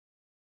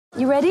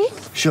You ready?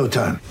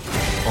 Showtime.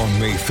 On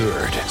May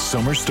 3rd,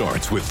 summer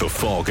starts with The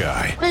Fall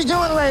Guy. Let's do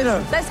it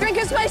later. Let's drink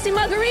a spicy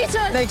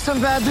margarita. Make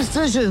some bad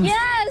decisions.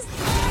 Yes!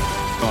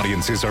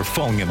 Audiences are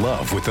falling in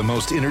love with the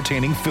most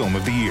entertaining film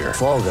of the year.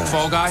 Fall Guy.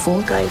 Fall Guy?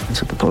 Fall Guy.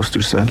 That's what the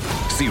poster said.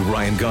 See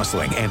Ryan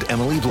Gosling and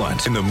Emily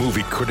Blunt in the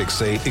movie critics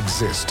say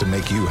exists to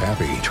make you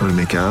happy. Trying to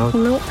make it out?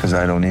 Nope. Because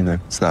I don't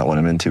either. It's not what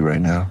I'm into right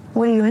now.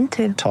 What are you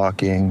into?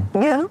 Talking.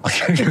 Yeah.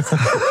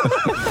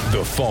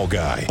 The Fall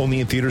Guy.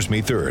 Only in theaters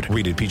May 3rd.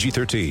 Rated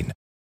PG-13.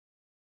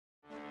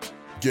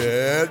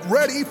 Get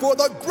ready for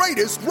the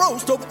greatest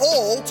roast of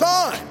all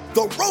time.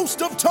 The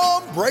Roast of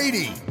Tom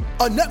Brady.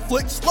 A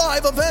Netflix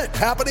live event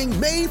happening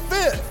May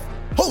 5th.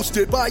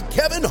 Hosted by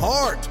Kevin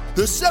Hart.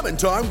 The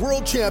 7-time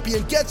world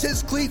champion gets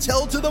his cleats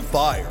held to the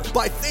fire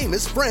by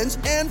famous friends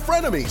and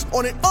frenemies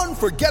on an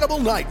unforgettable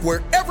night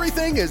where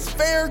everything is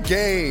fair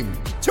game.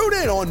 Tune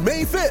in on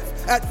May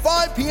 5th at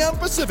 5 p.m.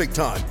 Pacific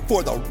time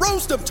for the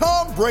Roast of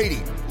Tom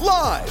Brady.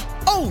 Live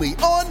only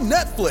on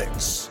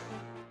Netflix.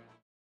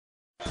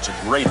 It's a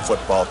great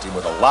football team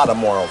with a lot of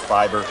moral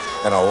fiber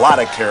and a lot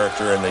of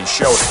character, and they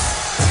showed it.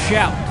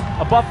 Shout,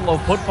 a Buffalo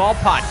football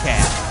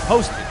podcast,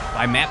 hosted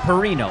by Matt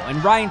Perino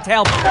and Ryan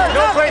Talbot.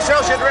 No place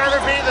else you'd rather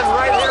be than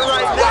right here,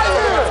 right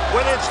now.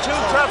 When it's too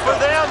tough for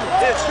them,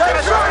 it's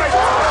just right.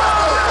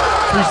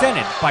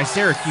 Presented by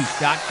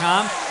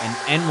Syracuse.com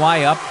and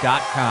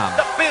NYUp.com.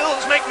 The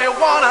Bills make me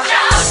wanna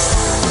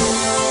shout.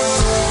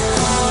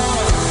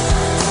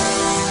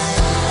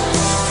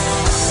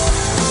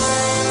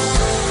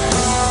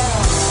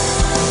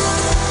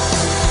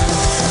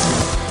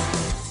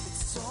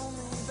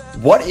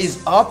 What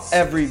is up,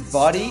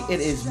 everybody? It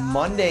is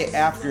Monday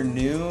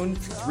afternoon,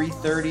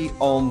 3:30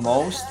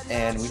 almost,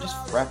 and we just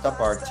wrapped up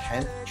our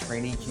 10th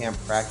training camp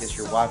practice.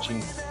 You're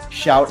watching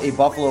Shout, a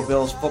Buffalo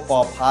Bills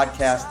football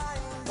podcast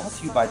brought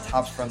to you by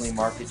Tops Friendly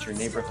Market, your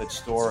neighborhood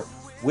store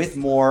with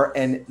more.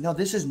 And no,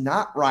 this is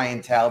not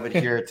Ryan Talbot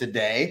here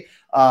today.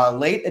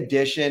 Late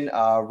edition.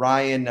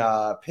 Ryan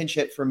pinch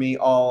hit for me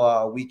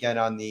all weekend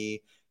on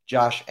the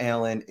Josh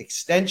Allen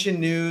extension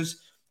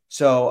news.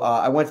 So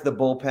I went to the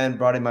bullpen,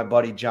 brought in my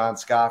buddy John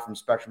Scott from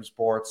Spectrum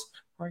Sports.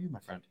 How are you, my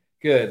friend?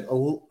 Good. A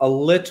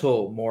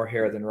little more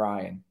hair than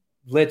Ryan.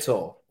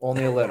 Little.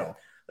 Only a little.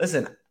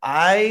 Listen,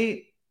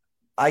 I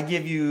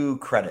give you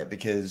credit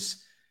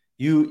because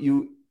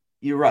you're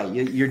right.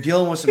 You're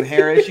dealing with some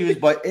hair issues,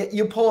 but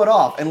you pull it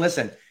off. And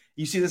listen,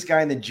 you see this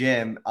guy in the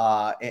gym.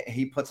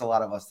 He puts a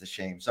lot of us to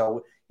shame.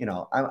 So, you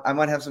know, I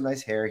might have some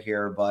nice hair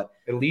here, but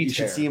elite you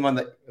should hair. see him on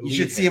the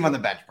see him on the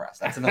bench press.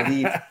 That's an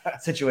elite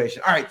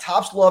situation. All right,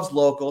 Tops loves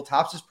local.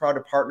 Tops is proud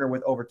to partner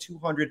with over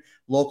 200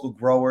 local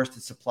growers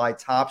to supply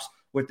Tops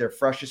with their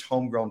freshest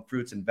homegrown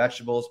fruits and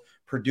vegetables.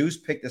 Purdue's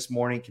pick this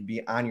morning can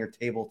be on your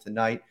table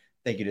tonight.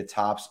 Thank you to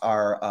Tops,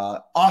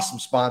 our awesome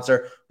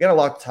sponsor. We got a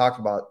lot to talk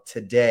about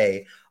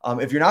today.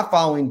 If you're not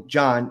following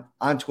John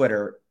on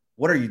Twitter,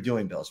 what are you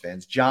doing, Bills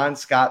fans? John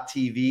Scott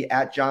TV,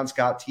 at John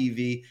Scott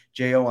TV,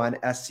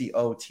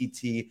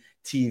 JONSCOTT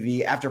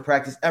TV. After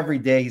practice every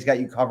day, he's got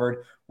you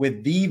covered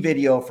with the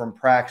video from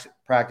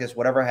practice,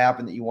 whatever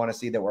happened that you want to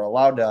see that we're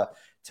allowed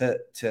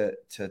to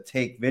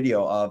take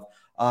video of.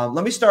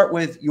 Let me start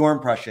with your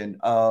impression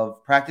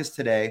of practice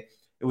today.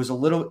 It was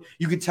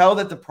you could tell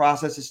that the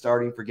process is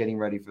starting for getting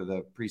ready for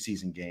the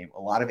preseason game.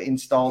 A lot of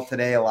install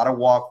today, a lot of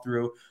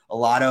walkthrough, a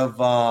lot of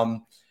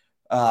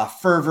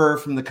fervor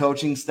from the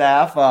coaching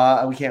staff.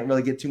 We can't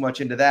really get too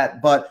much into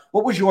that, but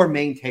what was your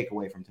main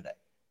takeaway from today?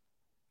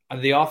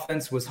 The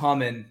offense was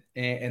humming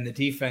and the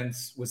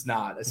defense was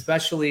not,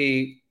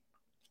 especially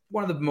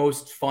one of the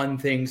most fun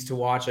things to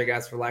watch, I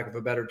guess, for lack of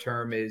a better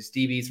term, is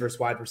DBs versus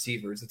wide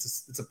receivers.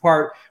 It's a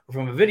part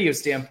from a video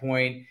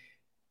standpoint.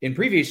 In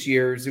previous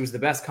years, it was the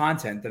best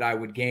content that I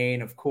would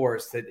gain. Of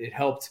course, that it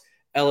helped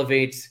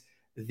elevate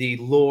the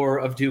lore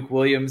of Duke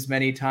Williams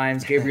many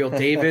times. Gabriel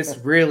Davis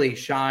really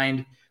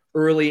shined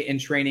early in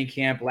training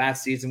camp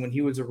last season when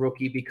he was a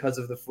rookie because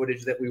of the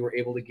footage that we were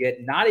able to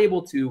get. Not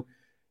able to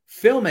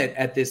film it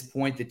at this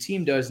point. The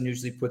team does and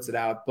usually puts it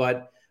out.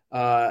 But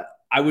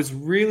I was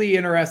really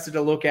interested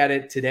to look at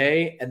it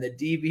today, and the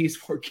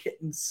DBs were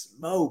getting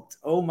smoked.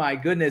 Oh, my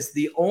goodness.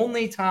 The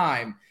only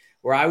time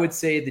where I would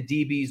say the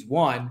DBs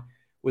won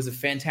was a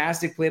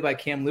fantastic play by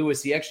Cam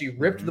Lewis. He actually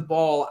ripped the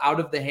ball out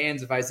of the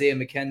hands of Isaiah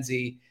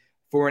McKenzie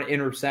for an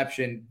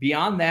interception.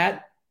 Beyond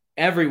that,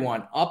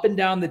 everyone up and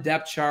down the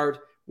depth chart,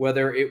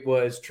 whether it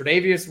was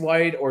Tre'Davious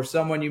White or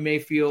someone you may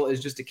feel is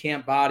just a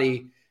camp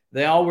body,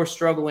 they all were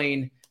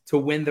struggling to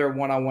win their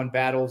one-on-one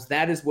battles.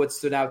 That is what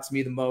stood out to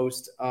me the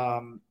most.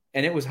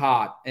 And it was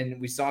hot. And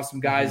we saw some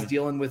guys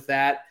dealing with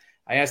that.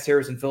 I asked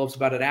Harrison Phillips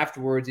about it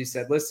afterwards. He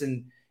said,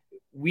 listen,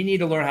 we need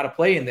to learn how to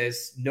play in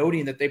this,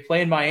 noting that they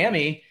play in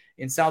Miami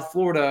in South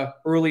Florida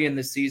early in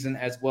the season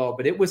as well.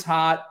 But it was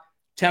hot.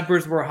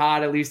 Tempers were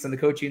hot, at least on the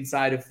coaching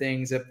side of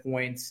things at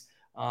points.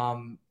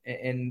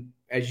 And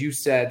as you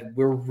said,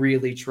 we're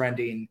really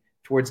trending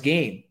towards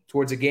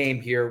a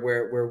game here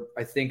where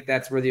I think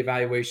that's where the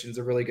evaluations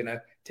are really going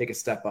to take a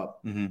step up.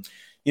 Mm-hmm.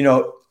 You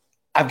know,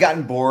 I've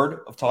gotten bored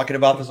of talking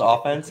about this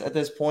offense at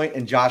this point.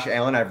 And Josh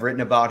Allen, I've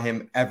written about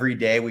him every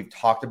day. We've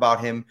talked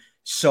about him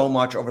so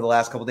much over the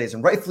last couple of days,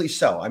 and rightfully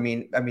so. I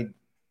mean,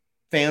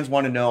 fans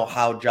want to know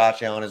how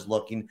Josh Allen is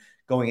looking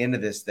going into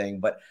this thing.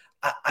 But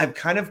I've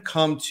kind of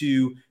come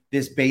to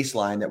this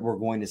baseline that we're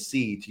going to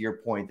see, to your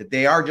point, that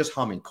they are just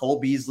humming. Cole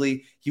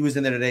Beasley, he was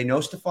in there today. No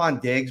Stephon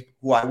Diggs,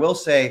 who I will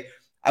say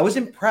I was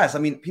impressed. I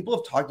mean, people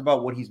have talked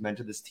about what he's meant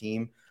to this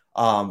team.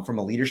 From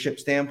a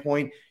leadership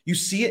standpoint, you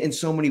see it in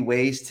so many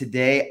ways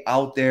today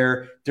out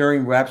there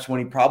during reps when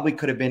he probably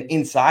could have been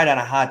inside on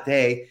a hot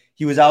day.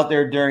 He was out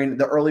there during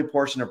the early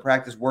portion of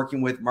practice working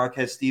with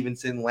Marquez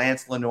Stevenson,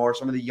 Lance Lenore,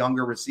 some of the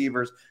younger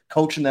receivers,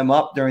 coaching them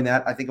up during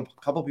that. I think a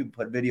couple people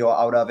put video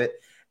out of it.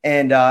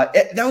 And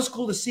that was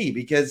cool to see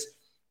because,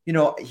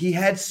 he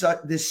had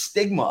this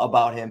stigma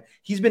about him.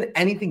 He's been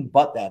anything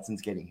but that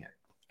since getting here.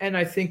 And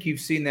I think you've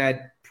seen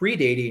that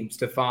predating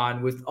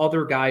Stephon with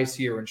other guys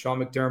here, and Sean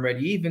McDermott.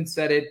 He even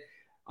said it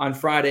on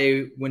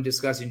Friday when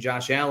discussing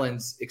Josh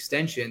Allen's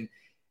extension.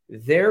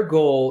 Their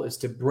goal is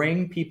to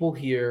bring people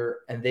here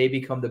and they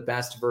become the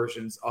best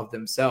versions of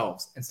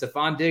themselves. And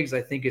Stephon Diggs,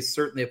 I think, is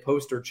certainly a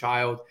poster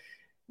child.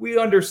 We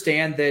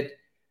understand that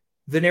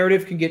the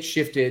narrative can get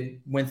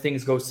shifted when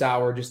things go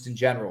sour just in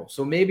general.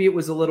 So maybe it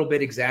was a little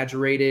bit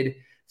exaggerated,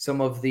 some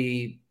of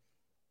the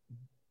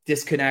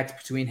disconnect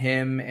between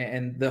him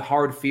and the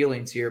hard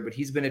feelings here, but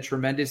he's been a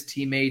tremendous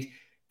teammate.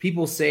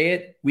 People say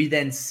it, we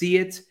then see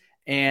it,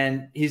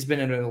 and he's been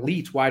an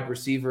elite wide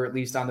receiver, at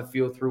least on the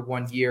field through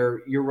 1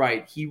 year. You're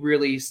right. He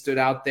really stood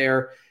out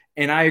there.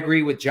 And I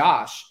agree with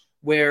Josh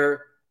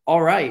where,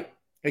 all right,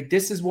 like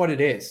this is what it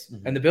is.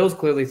 Mm-hmm. And the Bills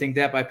clearly think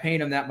that by paying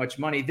him that much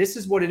money, this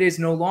is what it is.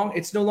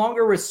 It's no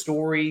longer a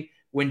story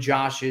when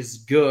Josh is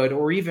good,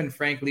 or even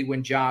frankly,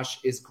 when Josh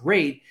is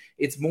great.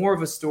 It's more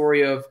of a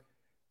story of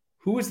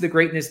who is the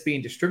greatness being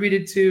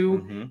distributed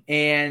to,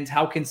 and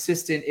how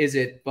consistent is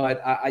it?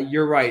 But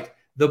you're right.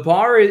 The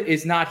bar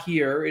is not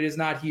here. It is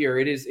not here.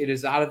 It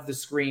is out of the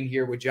screen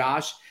here with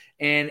Josh.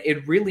 And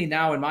it really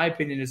now, in my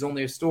opinion, is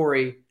only a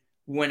story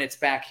when it's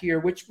back here,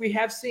 which we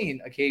have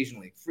seen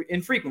occasionally,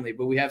 infrequently,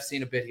 but we have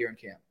seen a bit here in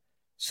camp.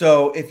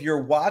 So if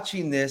you're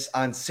watching this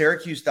on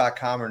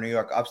Syracuse.com or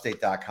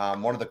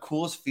NewYorkUpstate.com, one of the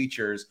coolest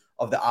features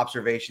of the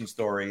observation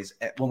stories,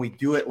 when we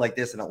do it like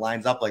this and it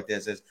lines up like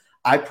this, is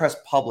I press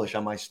publish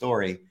on my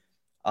story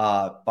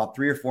about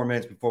 3 or 4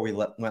 minutes before we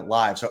went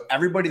live. So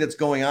everybody that's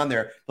going on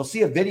there, they'll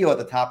see a video at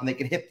the top and they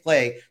can hit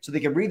play so they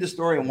can read the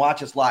story and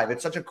watch us live.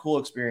 It's such a cool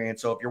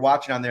experience. So if you're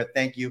watching on there,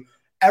 thank you.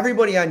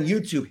 Everybody on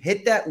YouTube,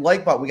 hit that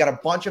like button. We got a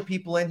bunch of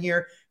people in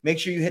here. Make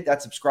sure you hit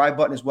that subscribe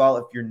button as well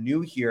if you're new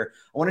here.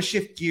 I want to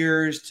shift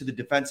gears to the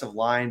defensive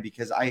line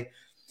because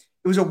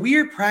it was a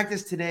weird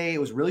practice today. It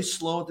was really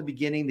slow at the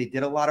beginning. They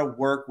did a lot of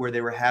work where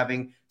they were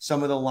having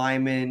some of the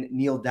linemen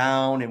kneel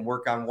down and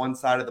work on one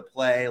side of the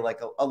play,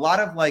 like a lot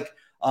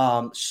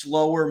of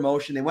slower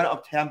motion. They went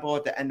up tempo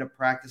at the end of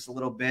practice a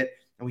little bit,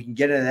 and we can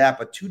get into that.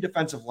 But 2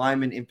 defensive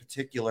linemen in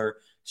particular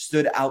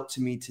stood out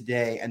to me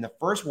today. And the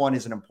first one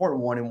is an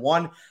important one. And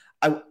one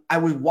I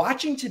was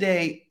watching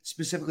today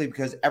specifically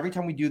because every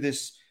time we do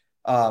this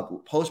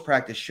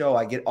post-practice show,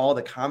 I get all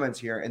the comments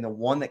here. And the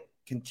one that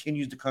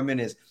continues to come in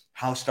is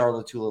how Star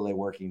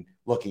Lotulelei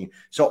looking.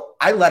 So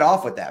I let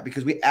off with that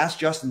because we asked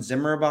Justin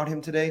Zimmer about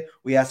him today.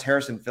 We asked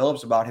Harrison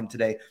Phillips about him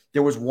today.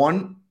 There was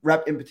one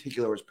rep in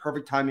particular. It was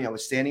perfect timing. I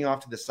was standing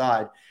off to the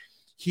side.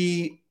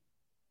 He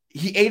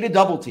ate a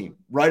double team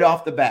right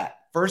off the bat.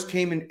 First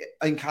came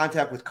in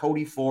contact with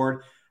Cody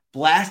Ford,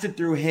 blasted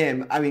through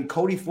him. I mean,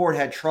 Cody Ford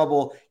had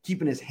trouble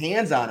keeping his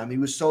hands on him. He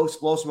was so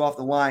explosive off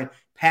the line.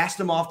 Passed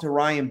him off to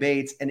Ryan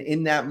Bates, and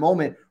in that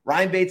moment,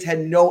 Ryan Bates had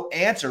no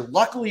answer.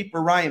 Luckily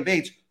for Ryan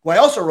Bates, who I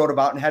also wrote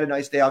about and had a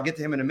nice day, I'll get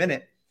to him in a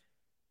minute,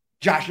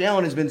 Josh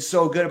Allen has been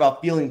so good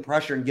about feeling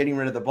pressure and getting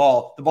rid of the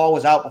ball. The ball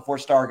was out before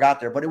Star got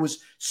there, but it was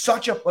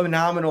such a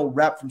phenomenal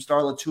rep from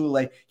Star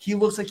Lotulelei. He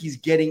looks like he's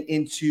getting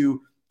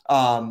into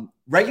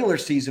regular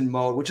season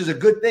mode, which is a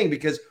good thing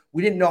because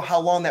we didn't know how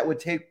long that would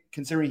take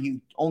considering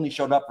he only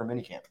showed up for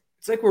minicamp.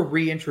 It's like we're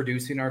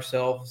reintroducing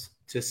ourselves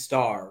to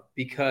Star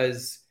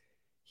because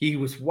he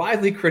was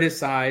widely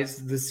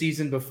criticized the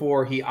season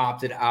before he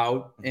opted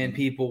out, and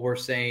people were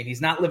saying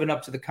he's not living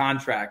up to the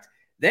contract.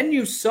 Then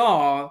you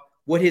saw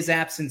what his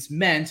absence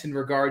meant in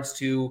regards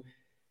to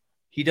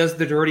he does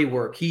the dirty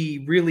work.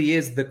 He really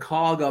is the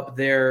cog up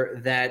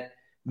there that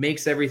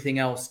makes everything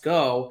else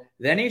go.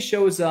 Then he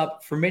shows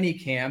up for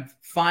minicamp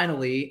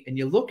finally, and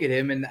you look at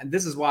him, and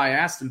this is why I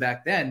asked him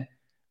back then,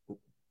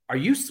 are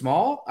you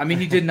small? I mean,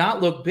 he did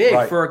not look big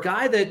right. For a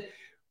guy that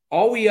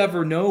all we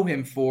ever know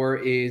him for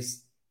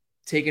is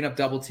taking up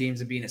double teams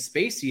and being a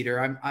space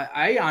eater.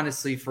 I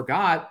honestly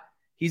forgot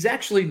he's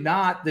actually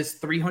not this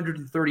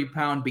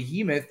 330-pound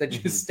behemoth that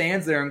just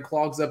stands there and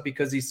clogs up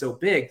because he's so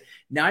big.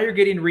 Now you're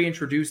getting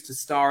reintroduced to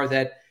Star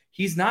that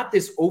he's not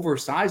this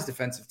oversized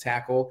defensive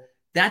tackle.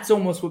 That's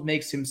almost what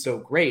makes him so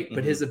great.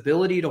 But his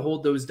ability to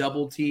hold those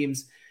double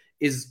teams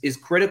is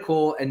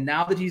critical. And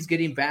now that he's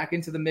getting back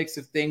into the mix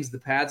of things, the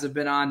pads have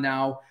been on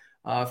now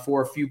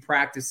for a few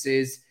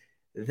practices.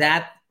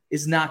 That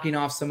is knocking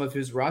off some of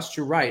his rust.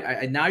 You're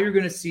right. Now you're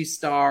going to see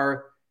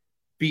Star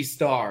be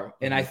Star.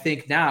 And I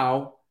think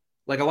now,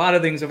 like a lot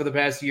of things over the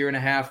past year and a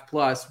half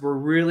plus, we're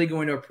really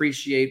going to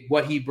appreciate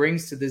what he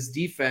brings to this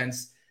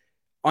defense,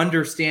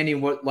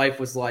 understanding what life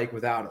was like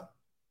without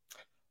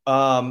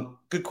him.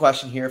 Good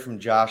question here from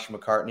Josh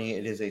McCartney.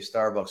 It is a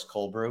Starbucks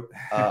cold brew.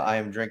 I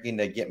am drinking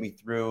to get me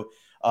through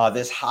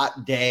this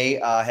hot day.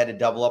 I had to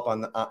double up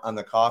on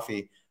the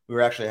coffee. We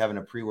were actually having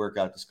a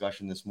pre-workout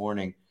discussion this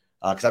morning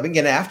because I've been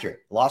getting after it.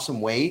 Lost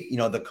some weight. You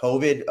know, the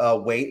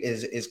COVID weight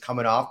is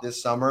coming off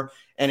this summer,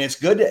 and it's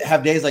good to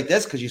have days like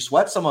this because you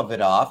sweat some of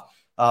it off.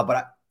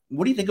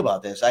 What do you think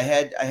about this? I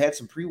had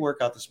some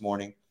pre-workout this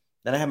morning.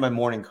 Then I had my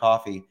morning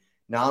coffee.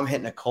 Now I'm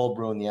hitting a cold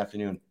brew in the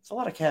afternoon. It's a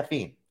lot of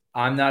caffeine.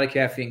 I'm not a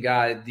caffeine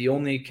guy. The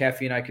only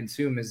caffeine I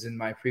consume is in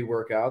my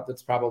pre-workout.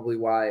 That's probably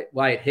why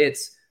it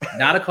hits.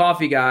 Not a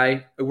coffee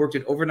guy. I worked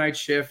an overnight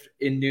shift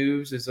in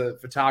news as a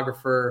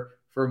photographer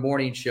for a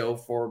morning show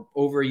for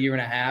over a year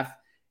and a half.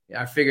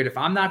 I figured if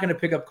I'm not going to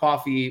pick up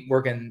coffee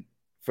working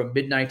from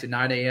midnight to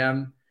 9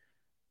 a.m.,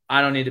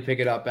 I don't need to pick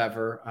it up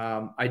ever.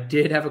 I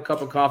did have a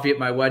cup of coffee at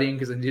my wedding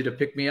because I needed to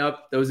pick me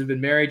up. Those who've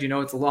been married,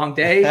 it's a long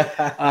day.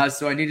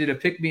 So I needed to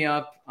pick me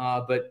up.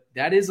 But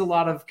that is a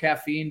lot of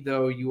caffeine,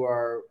 though. You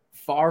are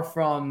far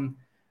from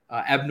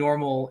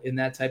abnormal in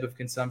that type of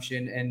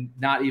consumption and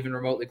not even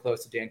remotely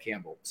close to Dan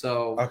Campbell.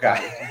 So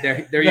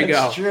there you go.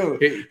 That's true.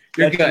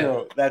 You're good.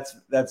 True.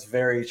 That's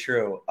very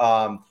true.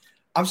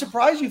 I'm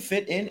surprised you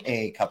fit in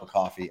a cup of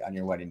coffee on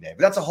your wedding day,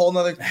 but that's a whole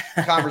nother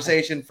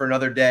conversation for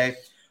another day.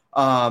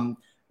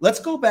 Let's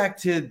go back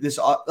to this.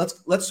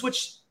 Let's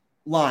switch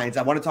lines.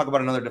 I want to talk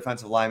about another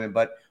defensive lineman,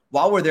 but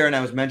while we're there, and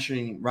I was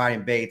mentioning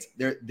Ryan Bates,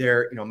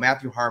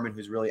 Matthew Harmon,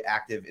 who's really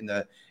active in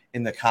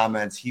the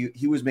comments,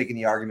 he was making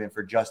the argument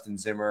for Justin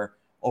Zimmer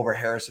over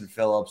Harrison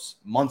Phillips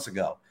months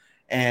ago,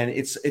 and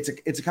it's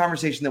a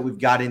conversation that we've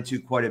got into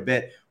quite a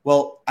bit.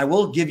 Well, I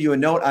will give you a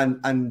note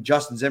on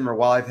Justin Zimmer.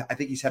 While I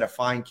think he's had a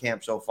fine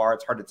camp so far,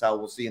 it's hard to tell.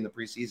 We'll see in the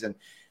preseason.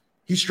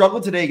 He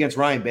struggled today against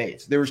Ryan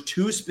Bates. There was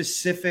two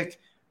specific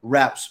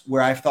reps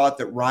where I thought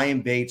that Ryan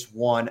Bates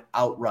won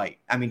outright.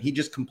 I mean, he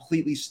just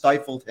completely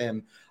stifled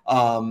him.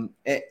 And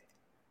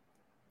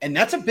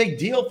that's a big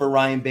deal for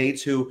Ryan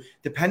Bates, who,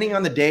 depending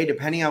on the day,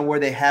 depending on where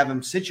they have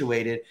him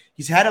situated,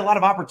 he's had a lot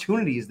of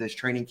opportunities this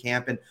training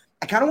camp. And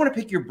I kind of want to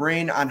pick your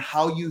brain on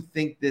how you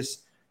think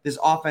this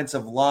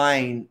offensive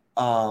line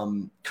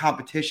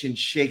competition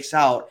shakes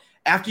out.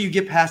 After you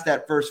get past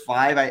that first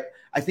five,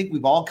 I think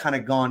we've all kind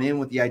of gone in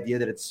with the idea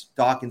that it's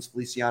Dawkins,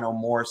 Feliciano,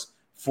 Morse,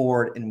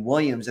 Ford, and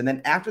Williams. And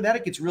then after that,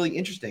 it gets really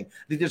interesting.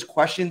 I think there's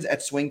questions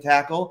at swing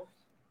tackle,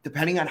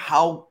 depending on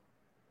how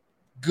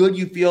good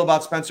you feel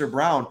about Spencer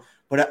Brown.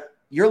 But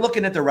you're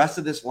looking at the rest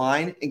of this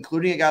line,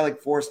 including a guy like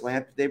Forrest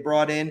Lamp that they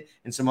brought in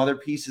and some other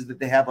pieces that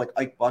they have like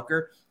Ike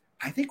Bucker.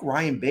 I think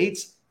Ryan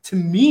Bates, to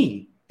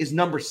me, is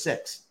number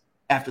 6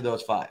 after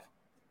those 5.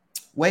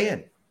 Weigh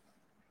in.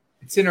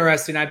 It's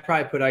interesting. I'd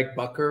probably put Ike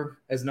Bucker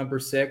as number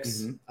 6.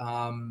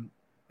 Mm-hmm.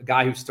 A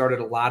guy who started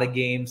a lot of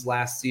games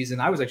last season.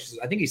 I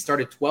think he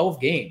started 12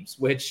 games,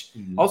 which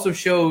also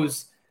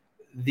shows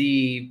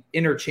the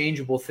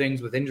interchangeable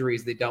things with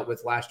injuries they dealt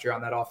with last year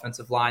on that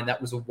offensive line.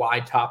 That was a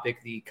wide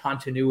topic. The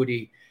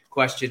continuity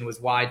question was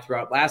wide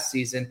throughout last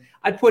season.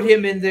 I'd put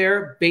him in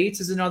there.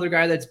 Bates is another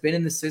guy that's been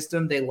in the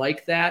system. They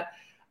like that.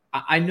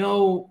 I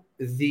know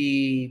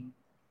the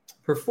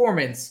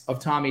performance of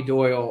Tommy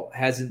Doyle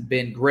hasn't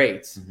been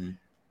great,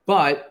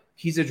 but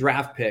he's a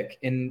draft pick.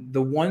 And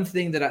the one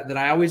thing that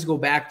I always go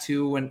back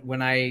to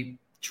when I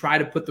try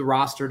to put the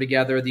roster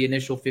together, the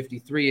initial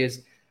 53,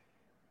 is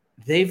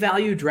they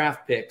value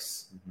draft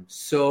picks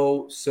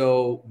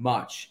so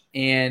much.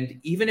 And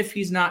even if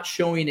he's not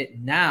showing it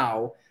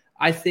now,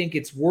 I think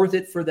it's worth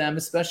it for them,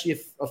 especially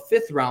if a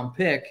 5th round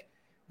pick,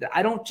 that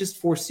I don't just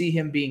foresee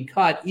him being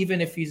cut,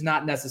 even if he's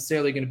not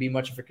necessarily going to be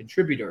much of a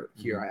contributor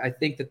here. I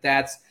think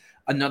that's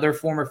another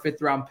former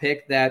 5th round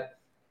pick that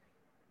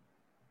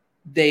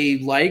they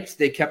liked,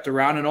 they kept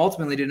around, and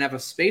ultimately didn't have a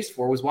space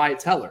for was Wyatt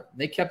Teller.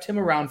 They kept him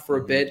around for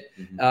a bit,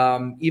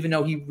 even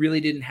though he really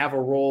didn't have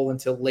a role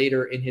until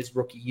later in his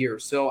rookie year.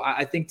 So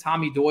I think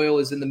Tommy Doyle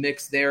is in the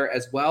mix there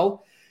as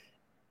well.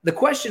 The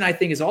question, I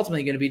think, is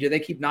ultimately going to be, do they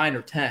keep 9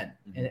 or 10?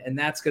 And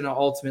that's going to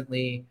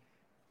ultimately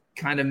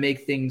kind of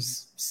make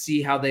things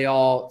see how they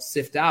all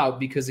sift out.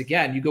 Because,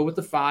 again, you go with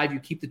the 5, you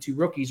keep the 2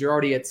 rookies, you're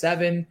already at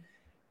 7.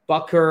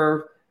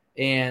 Bucker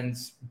and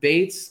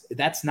Bates,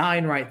 that's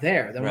 9 right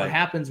there. Then what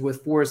happens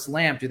with Forrest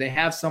Lamp? Do they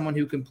have someone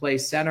who can play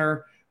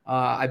center?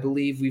 I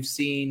believe we've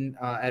seen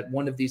at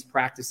one of these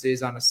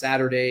practices on a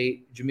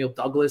Saturday, Jamil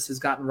Douglas has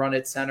gotten run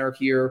at center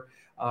here.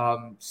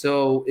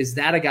 So is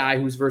that a guy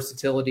whose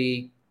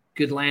versatility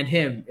could land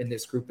him in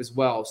this group as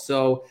well?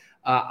 So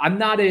I'm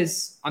not going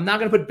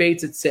to put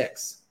Bates at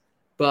 6.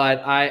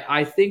 But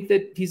I think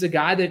that he's a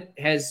guy that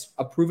has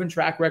a proven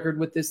track record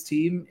with this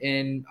team,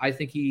 and I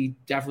think he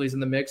definitely is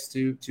in the mix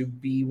to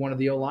be one of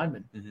the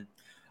O-linemen.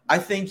 I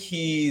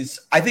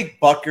think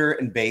Bucker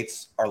and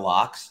Bates are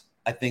locks.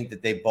 I think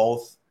that they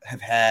both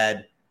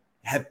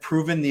have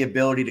proven the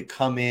ability to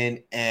come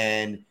in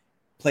and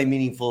play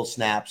meaningful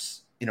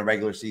snaps in a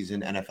regular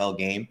season NFL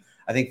game.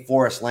 I think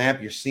Forrest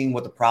Lamp, you're seeing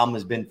what the problem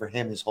has been for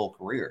him his whole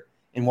career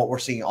and what we're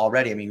seeing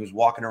already. I mean, he was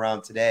walking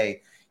around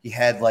today. He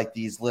had like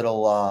these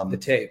little the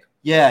tape.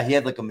 Yeah, he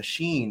had like a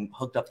machine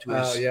hooked up to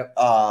his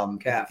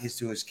calf.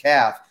 His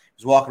calf.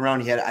 He was walking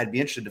around. I'd be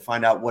interested to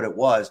find out what it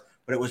was,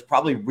 but it was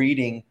probably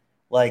reading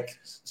like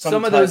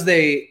some of those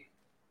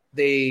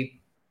they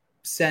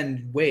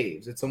send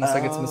waves. It's almost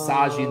like it's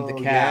massaging the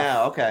calf.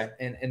 Yeah, okay.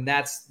 And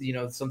that's,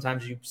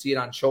 sometimes you see it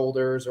on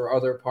shoulders or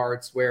other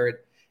parts where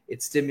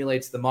it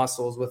stimulates the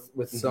muscles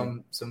with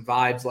some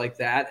vibes like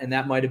that. And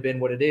that might have been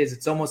what it is.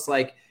 It's almost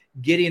like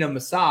getting a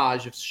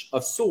massage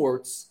of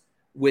sorts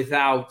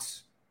without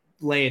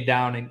laying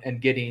down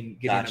and getting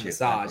a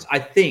massage. I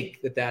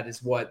think that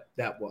is what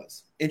that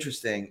was.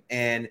 Interesting.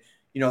 And,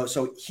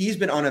 so he's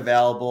been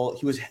unavailable.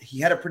 He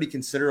had a pretty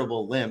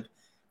considerable limp.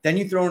 Then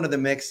you throw into the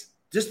mix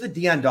just the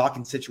Dion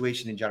Dawkins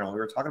situation in general. We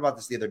were talking about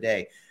this the other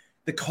day.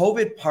 The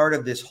COVID part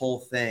of this whole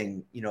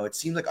thing, it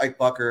seems like Ike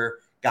Bucker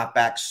got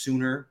back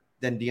sooner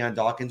than Dion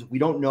Dawkins. We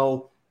don't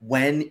know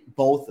when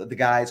both of the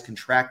guys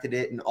contracted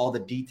it and all the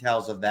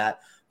details of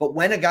that. But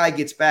when a guy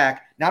gets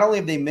back, not only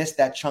have they missed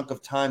that chunk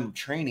of time of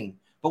training,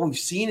 but we've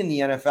seen in the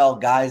NFL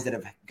guys that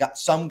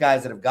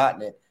have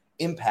gotten it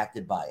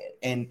impacted by it.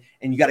 And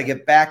you got to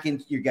get back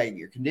into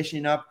your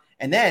conditioning up.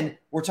 And then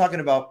we're talking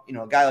about,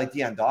 a guy like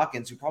Dion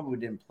Dawkins, who probably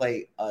didn't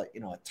play, a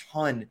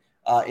ton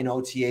in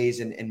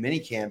OTAs and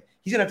minicamp.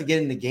 He's going to have to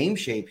get into game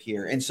shape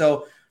here. And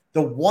so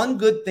the one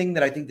good thing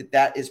that I think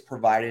that is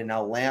provided,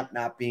 now Lamp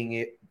not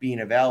being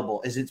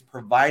available, is it's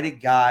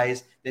provided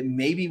guys that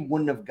maybe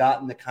wouldn't have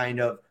gotten the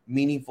kind of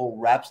meaningful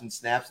reps and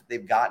snaps that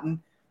they've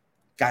gotten.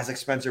 Guys like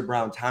Spencer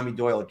Brown, Tommy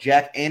Doyle,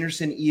 Jack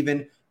Anderson,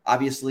 even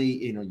obviously,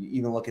 you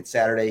even look at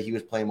Saturday, he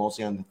was playing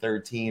mostly on the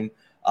third team.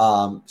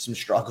 Some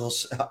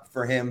struggles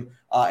for him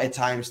at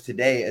times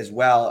today as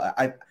well.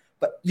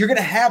 But you're going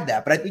to have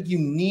that. But I think you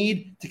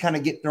need to kind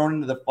of get thrown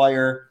into the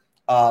fire,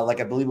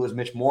 like I believe it was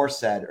Mitch Moore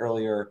said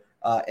earlier,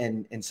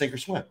 and sink or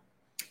swim.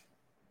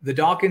 The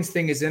Dawkins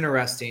thing is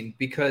interesting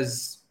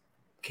because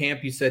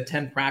camp, you said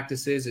 10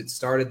 practices. It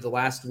started the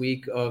last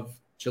week of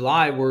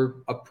July. We're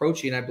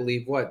approaching, I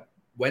believe,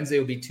 Wednesday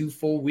will be 2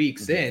 full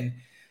weeks in,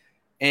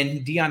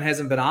 and Dion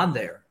hasn't been on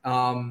there.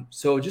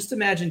 So just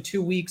imagine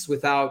 2 weeks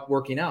without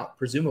working out,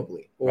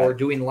 presumably, or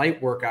doing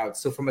light workouts.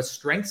 So from a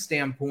strength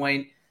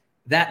standpoint,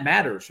 that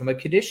matters. From a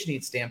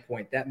conditioning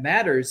standpoint, that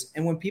matters.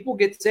 And when people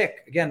get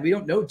sick, again, we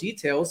don't know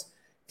details.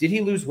 Did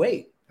he lose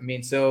weight? I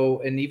mean,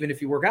 and even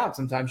if you work out,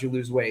 sometimes you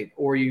lose weight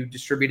or you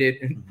distribute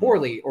it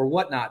poorly or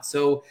whatnot.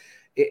 So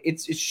it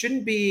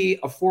shouldn't be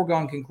a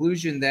foregone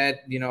conclusion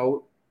that,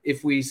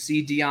 if we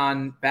see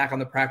Dion back on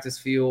the practice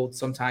field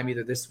sometime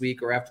either this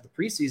week or after the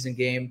preseason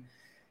game,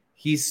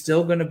 he's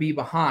still going to be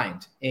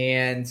behind.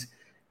 And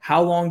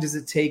how long does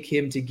it take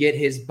him to get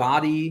his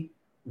body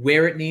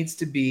where it needs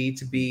to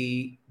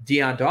be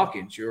Dion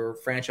Dawkins, your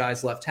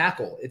franchise left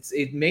tackle?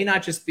 It may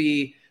not just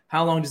be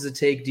how long does it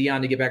take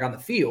Dion to get back on the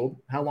field?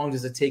 How long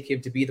does it take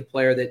him to be the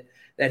player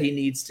that he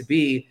needs to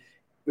be?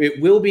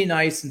 It will be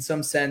nice in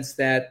some sense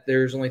that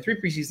there's only 3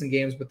 preseason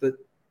games, but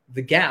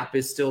the gap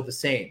is still the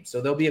same.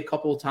 So there'll be a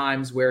couple of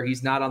times where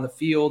he's not on the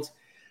field,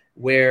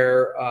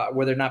 where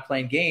they're not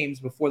playing games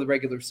before the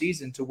regular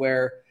season, to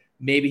where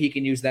maybe he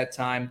can use that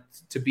time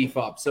to beef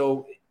up.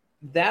 So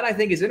that I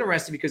think is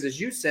interesting because,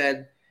 as you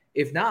said,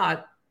 if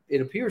not,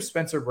 it appears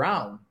Spencer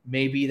Brown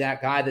may be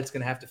that guy that's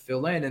going to have to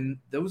fill in. And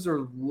those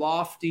are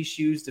lofty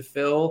shoes to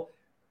fill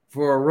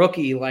for a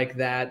rookie like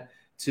that,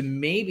 to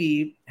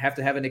maybe have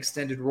to have an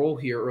extended role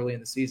here early in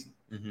the season.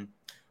 Mm-hmm.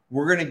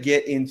 We're going to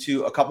get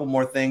into a couple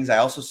more things. I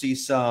also see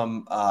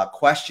some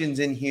questions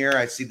in here.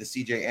 I see the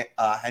CJ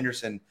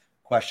Henderson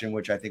question,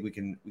 which I think we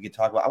can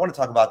talk about. I want to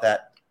talk about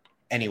that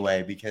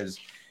anyway, because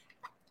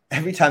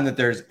every time that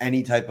there's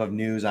any type of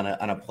news on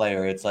a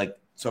player, it's like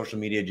social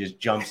media just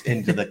jumps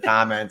into the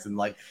comments and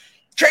like,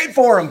 trade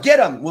for him, get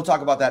him. We'll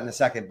talk about that in a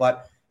second.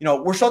 But,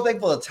 we're so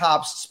thankful that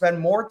Tops spend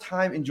more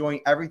time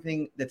enjoying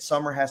everything that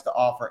summer has to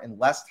offer and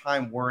less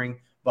time worrying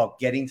about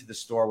getting to the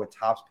store with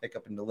Tops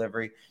pickup and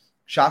delivery.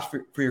 Shop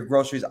for your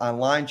groceries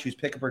online. Choose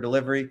pickup or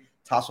delivery.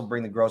 Tops will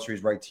bring the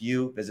groceries right to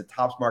you. Visit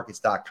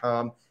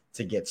topsmarkets.com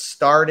to get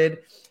started.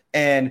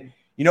 And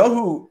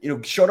who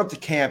showed up to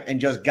camp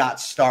and just got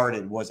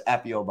started was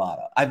Efe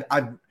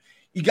Obada.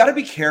 You got to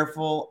be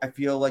careful. I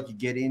feel like you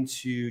get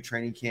into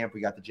training camp. We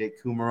got the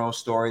Jake Kumaro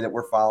story that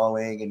we're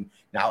following, and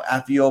now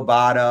Efe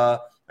Obada,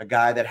 a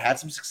guy that had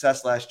some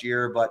success last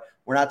year, but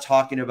we're not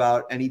talking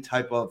about any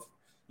type of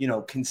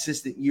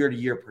consistent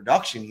year-to-year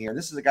production here.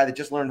 This is a guy that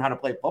just learned how to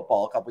play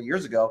football a couple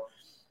years ago.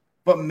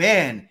 But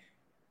man,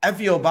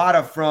 Efe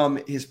Obada, from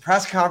his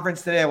press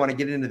conference today, I want to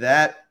get into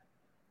that.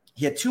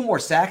 He had 2 more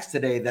sacks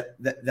today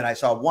that I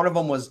saw. One of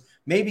them was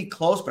maybe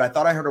close, but I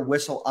thought I heard a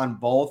whistle on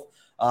both.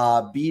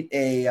 Beat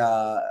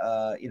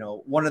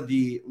one of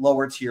the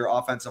lower tier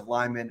offensive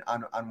linemen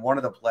on one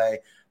of the play.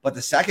 But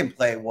the second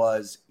play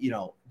was,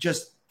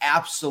 just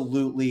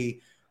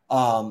absolutely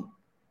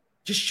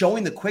just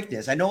showing the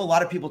quickness. I know a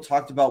lot of people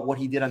talked about what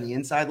he did on the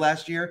inside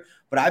last year,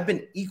 but I've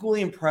been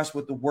equally impressed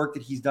with the work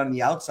that he's done on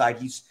the outside.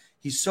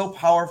 He's so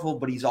powerful,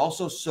 but he's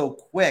also so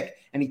quick.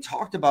 And he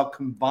talked about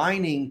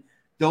combining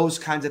those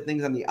kinds of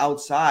things on the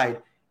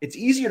outside. It's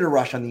easier to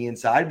rush on the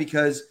inside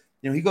because,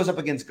 he goes up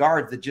against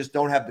guards that just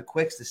don't have the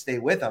quicks to stay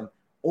with him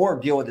or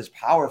deal with his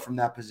power from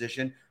that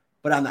position.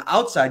 But on the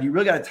outside, you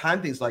really got to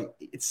time things. Like,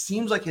 it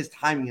seems like his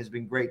timing has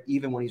been great,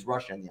 even when he's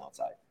rushing on the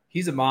outside.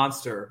 He's a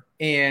monster.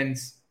 And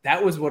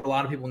that was what a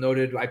lot of people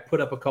noted. I put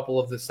up a couple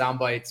of the sound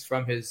bites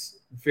from his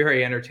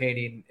very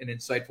entertaining and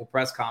insightful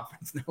press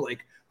conference. They're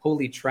like,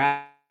 holy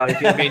crap.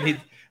 I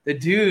mean, the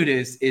dude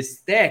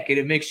is thick, and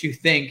it makes you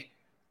think,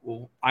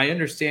 well, I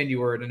understand you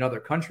were in another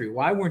country.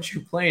 Why weren't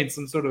you playing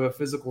some sort of a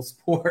physical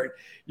sport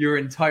your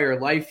entire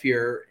life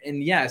here?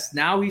 And yes,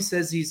 now he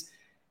says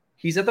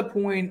he's at the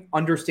point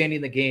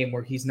understanding the game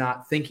where he's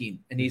not thinking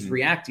and he's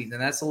reacting,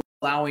 and that's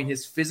allowing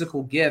his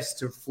physical gifts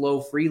to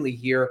flow freely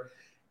here.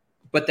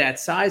 But that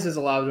size has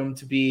allowed him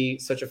to be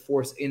such a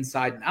force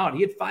inside and out.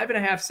 He had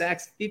 5.5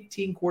 sacks,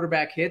 15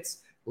 quarterback hits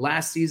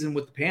last season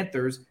with the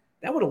Panthers.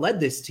 That would have led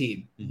this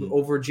team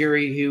over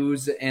Jerry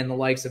Hughes and the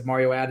likes of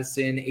Mario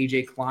Addison,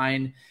 AJ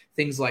Klein,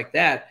 things like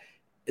that.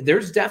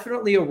 There's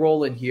definitely a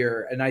role in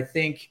here, and I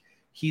think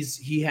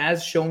he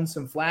has shown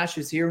some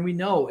flashes here, and we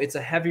know it's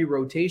a heavy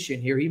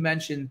rotation here. He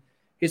mentioned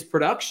his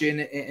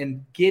production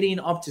and getting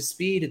up to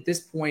speed at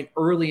this point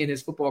early in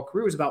his football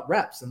career is about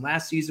reps. And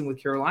last season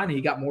with Carolina,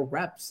 he got more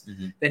reps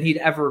than he'd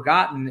ever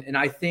gotten. And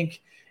I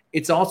think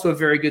it's also a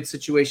very good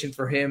situation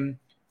for him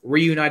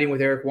reuniting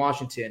with Eric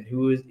Washington,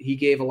 who he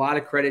gave a lot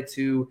of credit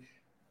to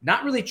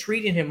not really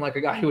treating him like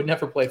a guy who would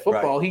never play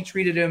football. Right. He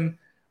treated him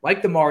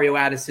like the Mario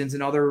Addisons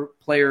and other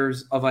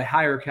players of a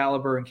higher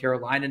caliber in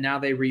Carolina. Now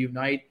they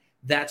reunite.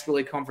 That's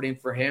really comforting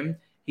for him.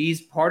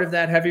 He's part of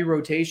that heavy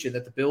rotation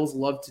that the Bills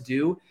love to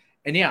do.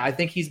 And yeah, I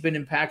think he's been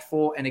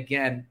impactful. And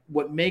again,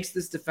 what makes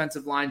this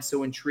defensive line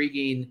so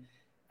intriguing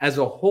as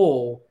a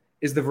whole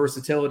is the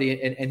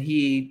versatility. And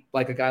he,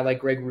 like a guy like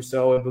Greg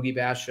Rousseau and Boogie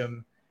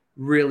Basham,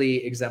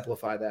 really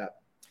exemplify that.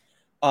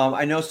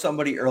 I know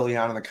somebody early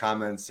on in the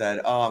comments said,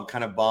 I'm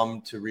kind of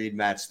bummed to read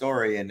Matt's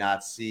story and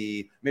not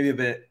see maybe a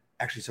bit.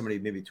 Actually, somebody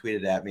maybe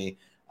tweeted at me.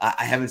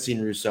 I haven't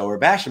seen Rousseau or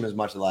Basham as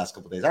much the last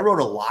couple of days. I wrote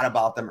a lot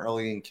about them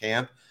early in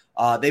camp.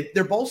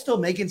 They're both still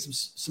making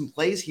some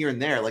plays here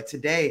and there. Like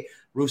today,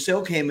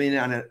 Rousseau came in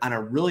on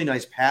a really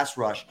nice pass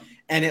rush,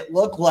 and it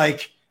looked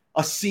like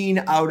a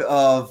scene out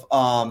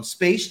of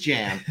Space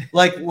Jam.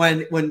 Like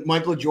when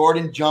Michael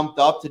Jordan jumped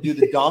up to do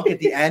the dunk at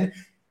the end.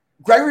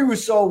 Gregory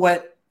Rousseau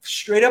went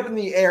straight up in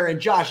the air, and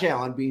Josh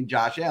Allen, being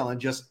Josh Allen,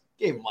 just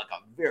gave him like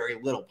a very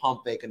little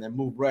pump fake and then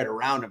moved right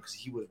around him because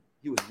he was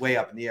way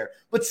up in the air.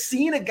 But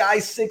seeing a guy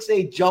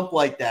 6'8" jump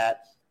like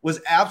that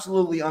was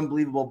absolutely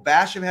unbelievable.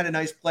 Basham had a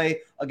nice play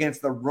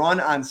against the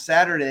run on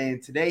Saturday,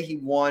 and today he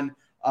won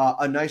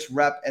a nice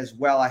rep as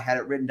well. I had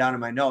it written down in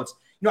my notes.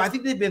 I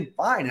think they've been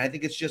fine. And I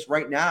think it's just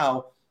right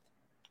now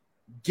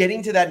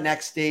getting to that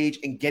next stage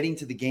and getting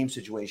to the game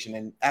situation.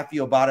 And Effie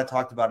Obata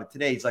talked about it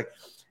today. He's like,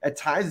 at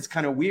times it's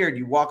kind of weird.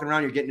 You're walking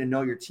around, you're getting to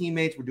know your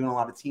teammates. We're doing a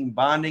lot of team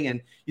bonding, and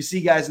you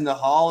see guys in the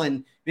hall,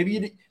 and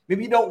maybe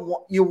you don't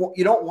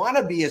want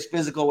to be as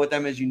physical with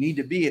them as you need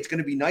to be. It's going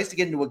to be nice to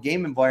get into a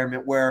game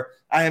environment where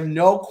I have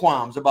no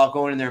qualms about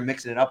going in there and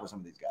mixing it up with some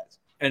of these guys.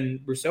 And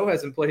Rousseau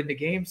hasn't played in the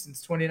game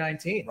since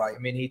 2019. Right. I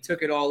mean, he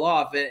took it all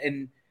off,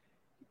 and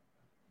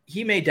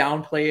he may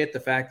downplay it, the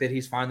fact that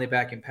he's finally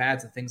back in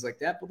pads and things like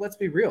that. But let's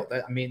be real.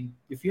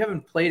 If you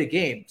haven't played a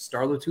game,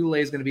 Star Lotulelei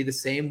is going to be the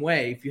same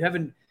way. If you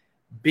haven't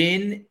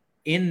been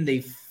in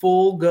the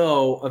full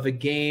go of a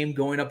game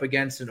going up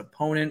against an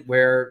opponent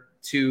where,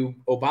 to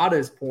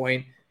Obata's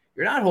point,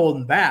 you're not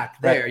holding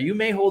back there. Right. You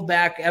may hold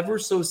back ever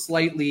so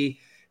slightly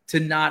to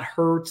not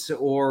hurt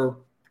or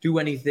do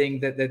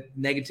anything that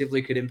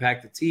negatively could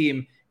impact the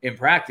team in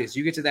practice.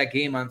 You get to that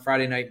game on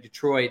Friday night in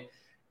Detroit,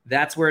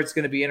 that's where it's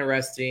going to be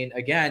interesting.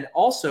 Again,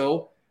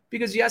 also,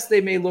 because yes, they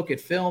may look at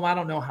film. I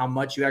don't know how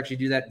much you actually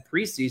do that in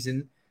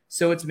preseason.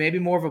 So it's maybe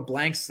more of a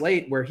blank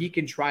slate where he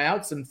can try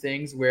out some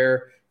things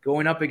where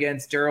going up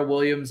against Darrell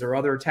Williams or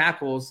other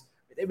tackles,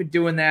 they've been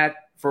doing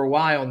that for a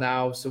while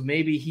now. So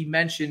maybe he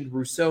mentioned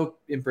Rousseau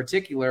in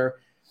particular,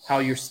 how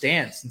your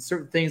stance and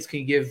certain things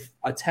can give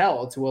a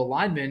tell to a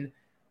lineman.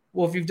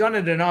 Well, if you've done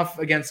it enough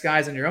against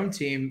guys on your own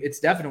team, it's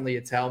definitely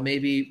a tell.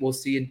 Maybe we'll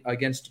see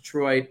against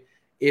Detroit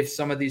if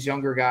some of these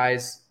younger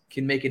guys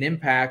can make an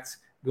impact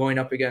going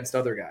up against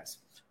other guys.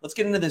 Let's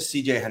get into this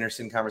C.J.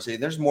 Henderson conversation.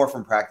 There's more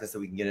from practice that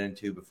we can get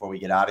into before we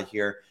get out of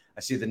here.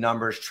 I see the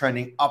numbers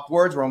trending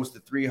upwards. We're almost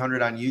at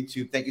 300 on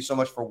YouTube. Thank you so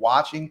much for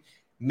watching.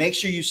 Make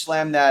sure you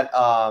slam that,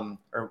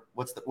 or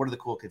what do the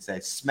cool kids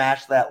say?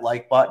 Smash that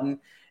like button.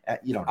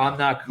 I'm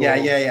not cool.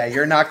 Yeah.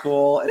 You're not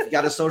cool. If you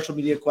got a social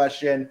media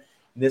question,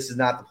 this is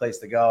not the place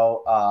to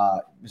go.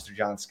 Mr.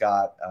 John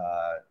Scott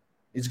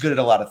is good at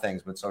a lot of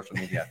things, but social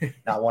media,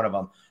 not one of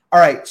them. All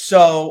right,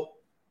 so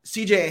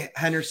C.J.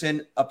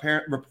 Henderson,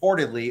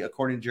 reportedly,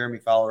 according to Jeremy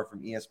Fowler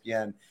from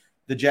ESPN,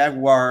 the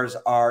Jaguars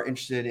are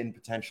interested in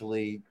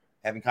potentially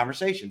having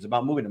conversations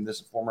about moving him. This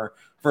is a former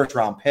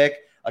first-round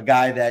pick, a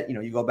guy that,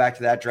 you go back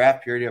to that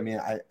draft period. I mean,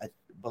 I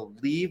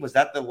believe, was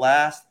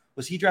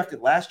he drafted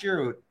last year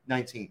or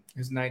 19? He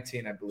was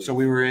 19, I believe. So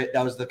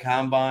that was the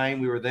combine.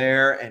 We were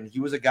there, and he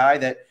was a guy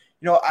that,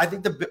 I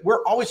think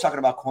we're always talking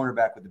about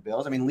cornerback with the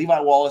Bills. I mean, Levi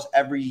Wallace,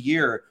 every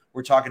year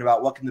we're talking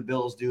about what can the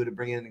Bills do to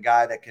bring in a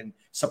guy that can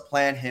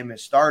supplant him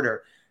as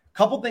starter. A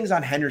couple things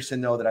on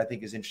Henderson, though, that I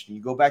think is interesting.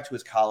 You go back to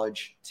his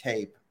college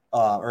tape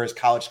or his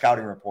college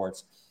scouting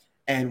reports,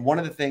 and one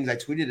of the things I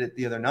tweeted it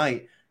the other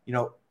night,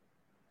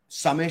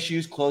 some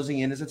issues closing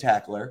in as a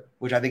tackler,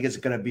 which I think is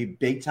going to be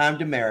big-time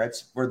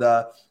demerits for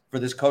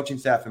this coaching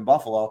staff in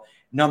Buffalo.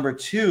 Number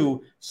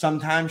two,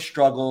 sometimes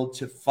struggled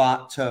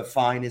to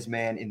find his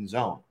man in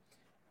zone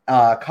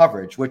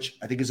coverage, which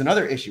I think is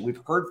another issue.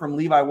 We've heard from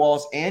Levi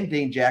Wallace and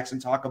Dane Jackson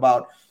talk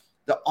about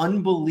the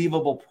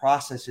unbelievable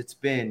process it's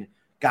been.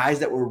 Guys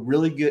that were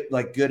really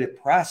good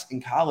at press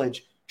in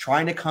college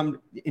trying to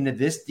come into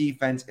this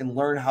defense and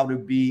learn how to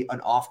be an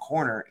off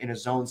corner in a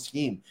zone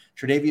scheme.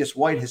 Tre'Davious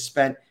White has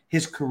spent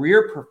his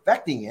career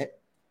perfecting it,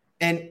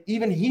 and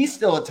even he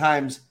still at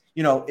times,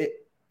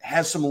 it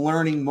has some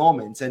learning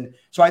moments. And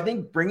so I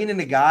think bringing in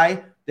a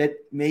guy that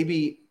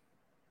maybe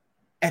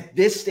at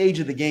this stage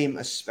of the game,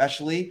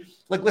 especially,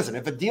 listen,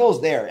 if a deal is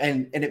there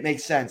and it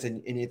makes sense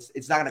and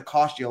it's not going to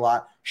cost you a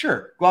lot,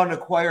 sure, go out and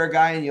acquire a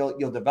guy and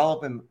you'll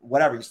develop him,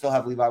 whatever. You still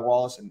have Levi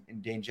Wallace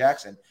and Dane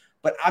Jackson.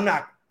 But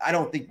I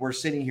don't think we're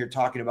sitting here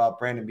talking about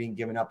Brandon being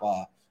given up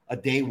a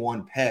day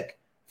one pick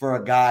for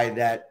a guy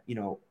that,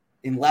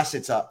 unless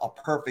it's a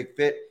perfect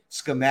fit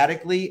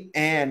schematically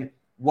and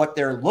what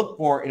they're looking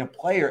for in a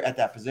player at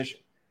that position.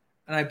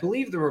 And I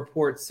believe the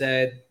report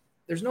said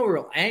there's no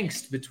real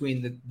angst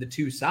between the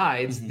two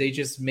sides. Mm-hmm. They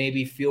just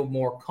maybe feel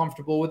more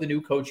comfortable with the new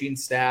coaching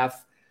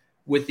staff,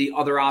 with the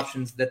other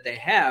options that they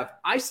have.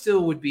 I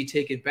still would be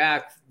taken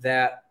back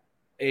that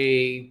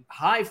a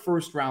high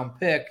first-round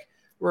pick,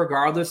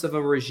 regardless of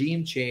a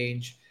regime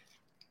change,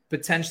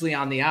 potentially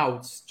on the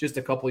outs just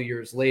a couple of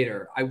years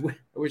later. I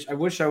wish I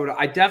would.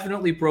 I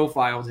definitely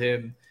profiled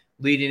him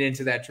leading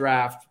into that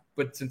draft,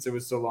 but since it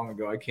was so long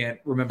ago, I can't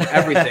remember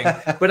everything.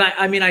 But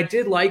I mean, I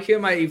did like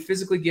him. He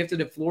physically gifted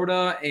at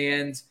Florida,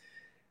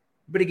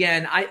 but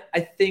again, I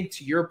think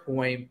to your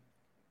point,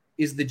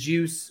 is the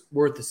juice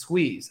worth the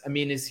squeeze? I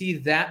mean, is he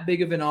that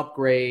big of an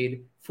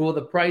upgrade for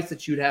the price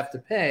that you'd have to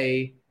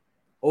pay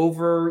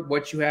over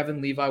what you have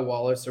in Levi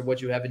Wallace or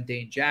what you have in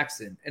Dane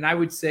Jackson? And I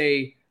would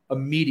say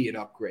immediate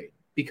upgrade,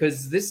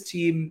 because this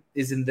team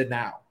is in the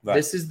now. Right.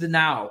 This is the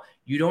now.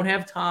 You don't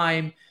have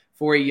time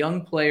for a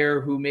young player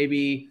who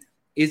maybe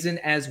isn't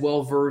as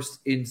well versed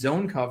in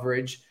zone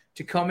coverage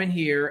to come in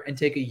here and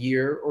take a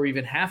year or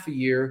even half a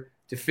year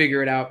to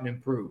figure it out and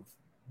improve.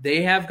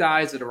 They have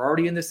guys that are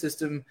already in the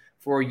system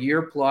for a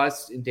year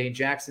plus. In Dane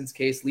Jackson's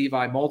case,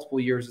 Levi, multiple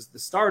years as the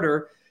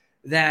starter,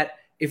 that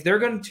if they're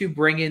going to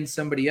bring in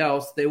somebody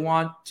else, they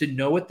want to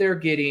know what they're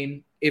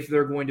getting if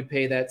they're going to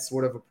pay that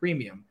sort of a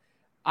premium.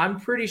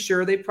 I'm pretty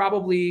sure there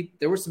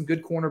were some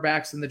good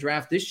cornerbacks in the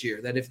draft this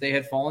year that if they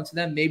had fallen to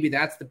them, maybe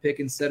that's the pick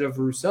instead of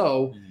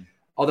Rousseau. Mm-hmm.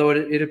 Although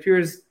it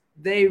appears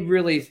they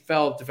really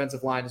felt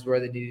defensive line is where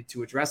they needed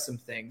to address some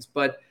things.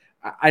 But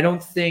I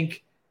don't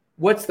think –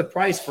 what's the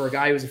price for a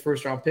guy who was a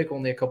first-round pick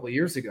only a couple of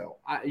years ago?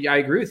 I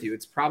agree with you.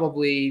 It's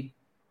probably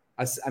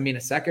a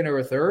second or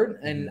a third,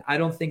 and I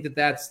don't think that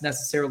that's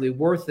necessarily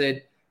worth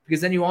it,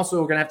 because then you also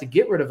are going to have to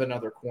get rid of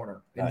another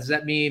corner. And does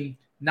that mean,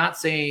 not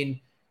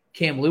saying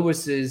Cam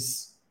Lewis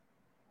is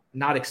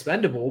not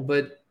expendable,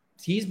 but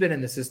he's been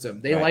in the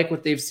system. They like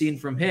what they've seen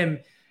from him.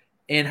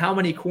 And how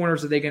many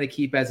corners are they going to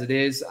keep as it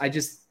is? I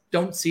just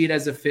don't see it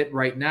as a fit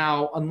right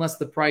now unless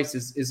the price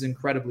is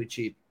incredibly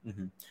cheap.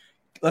 Mm-hmm.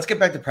 Let's get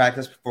back to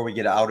practice before we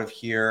get out of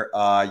here.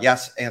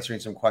 Yes, answering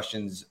some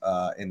questions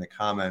in the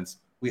comments.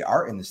 We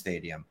are in the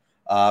stadium.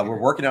 We're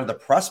working out of the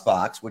press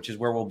box, which is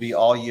where we'll be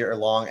all year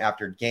long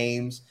after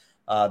games.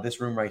 This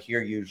room right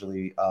here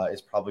usually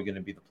is probably going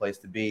to be the place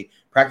to be.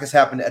 Practice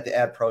happened at the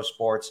Ad Pro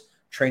Sports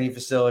training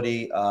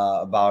facility,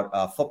 about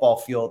a football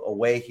field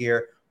away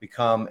here. We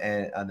come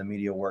and the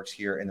media works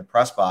here in the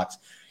press box.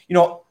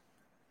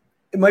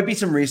 It might be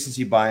some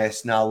recency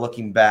bias now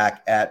looking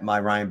back at my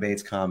Ryan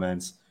Bates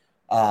comments.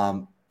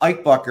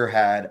 Ike Bucker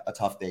had a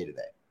tough day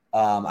today.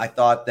 I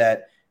thought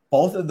that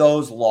both of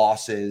those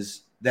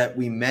losses that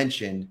we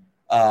mentioned,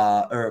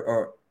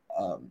 that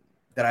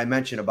I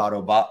mentioned about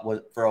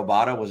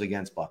Obata was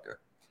against Bucker.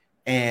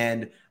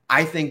 And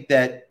I think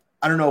that,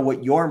 I don't know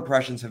what your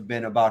impressions have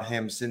been about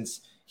him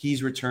since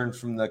he's returned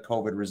from the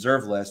COVID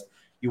reserve list.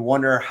 You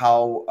wonder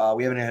how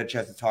we haven't had a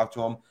chance to talk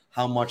to him,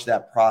 how much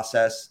that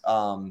process,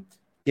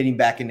 getting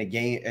back into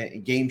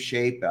game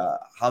shape,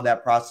 how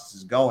that process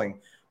is going.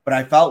 But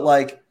I felt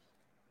like,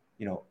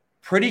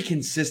 pretty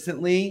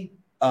consistently,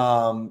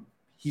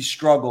 he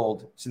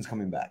struggled since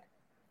coming back.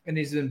 And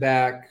he's been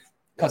back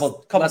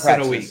couple less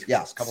than a week.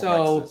 Yes,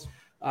 practices.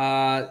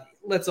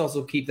 Let's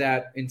also keep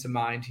that into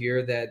mind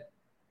here, that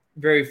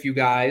very few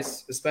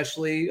guys,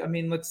 especially,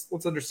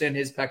 let's understand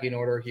his pecking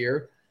order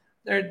here.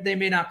 they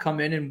may not come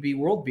in and be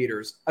world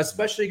beaters,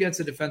 especially against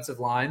a defensive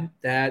line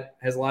that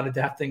has a lot of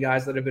depth and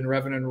guys that have been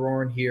revving and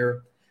roaring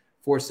here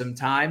for some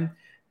time.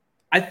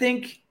 I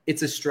think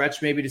it's a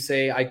stretch maybe to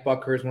say Ike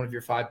Boettger is one of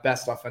your 5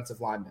 best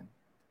offensive linemen.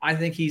 I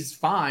think he's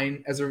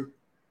fine as a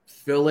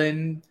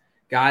fill-in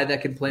guy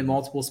that can play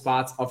multiple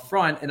spots up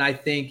front. And I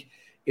think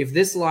if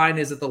this line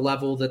is at the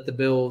level that the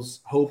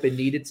Bills hope and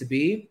need it to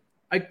be,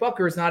 Ike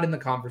Boettger is not in the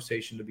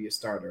conversation to be a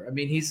starter. I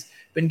mean, he's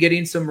been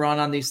getting some run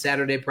on these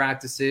Saturday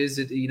practices,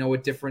 at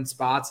different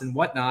spots and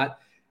whatnot.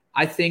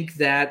 I think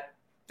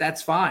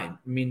that's fine.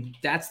 I mean,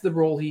 that's the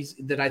role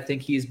that I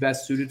think he's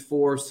best suited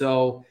for.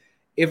 So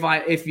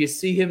if you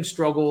see him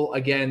struggle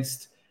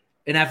against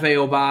an F.A.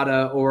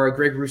 Obata or a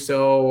Greg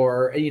Rousseau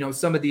or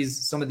some of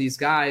these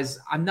guys,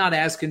 I'm not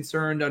as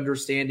concerned,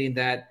 understanding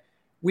that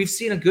we've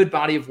seen a good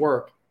body of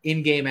work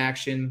in game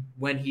action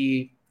when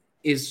he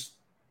is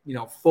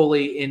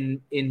fully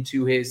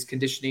into his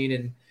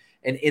conditioning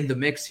and in the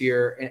mix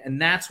here. And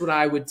that's what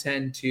I would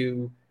tend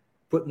to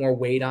put more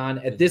weight on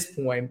at this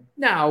point.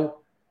 Now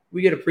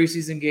we get a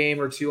preseason game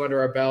or 2 under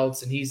our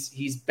belts and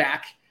he's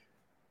back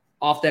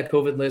off that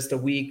COVID list a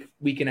week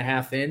and a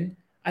half in.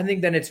 I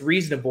think then it's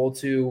reasonable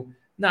to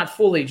not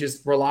fully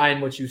just rely on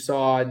what you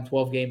saw in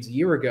 12 games a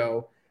year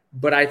ago.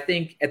 But I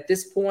think at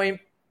this point,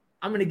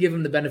 I'm going to give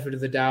him the benefit of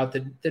the doubt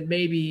that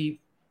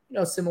maybe,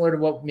 similar to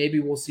what maybe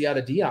we'll see out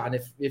of Dion,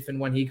 if and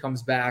when he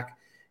comes back,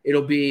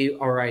 it'll be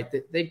all right.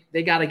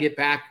 They got to get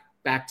back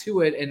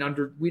to it.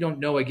 And we don't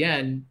know,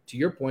 again, to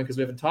your point, because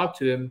we haven't talked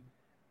to him,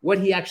 what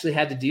he actually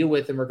had to deal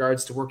with in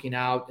regards to working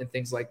out and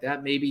things like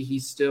that. Maybe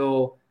he's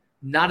still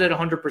not at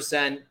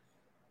 100%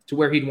 to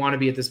where he'd want to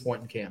be at this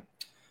point in camp.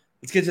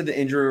 Let's get to the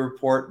injury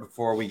report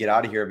before we get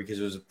out of here, because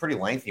it was a pretty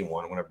lengthy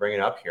one. I'm going to bring it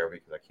up here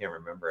because I can't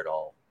remember it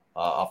all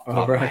off the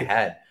top of my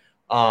head.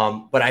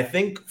 But I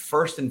think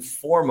first and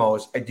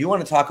foremost, I do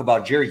want to talk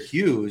about Jerry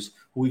Hughes,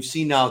 who we've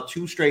seen now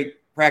 2 straight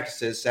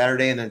practices,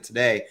 Saturday and then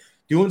today,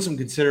 doing some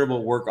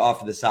considerable work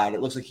off of the side.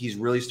 It looks like he's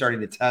really starting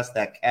to test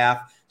that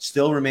calf.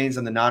 Still remains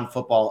on the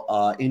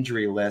non-football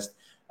injury list.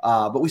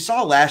 But we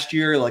saw last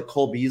year, like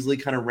Cole Beasley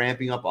kind of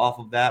ramping up off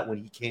of that when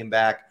he came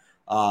back.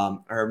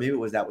 Or maybe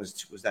was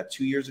that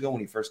 2 years ago when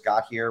he first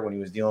got here, when he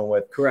was dealing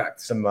with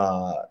some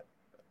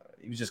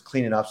he was just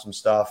cleaning up some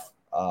stuff.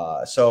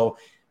 So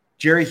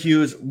Jerry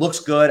Hughes looks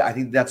good. I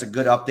think that's a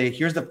good update.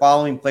 Here's the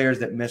following players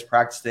that missed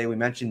practice today. We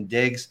mentioned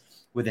Diggs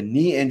with a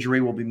knee injury.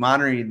 We'll be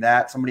monitoring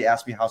that. Somebody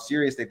asked me how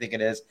serious they think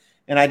it is.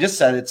 And I just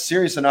said it's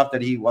serious enough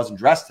that he wasn't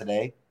dressed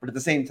today. But at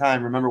the same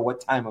time, remember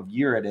what time of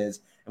year it is,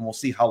 and we'll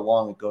see how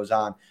long it goes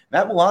on.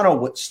 Matt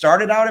Milano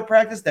started out at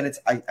practice. Then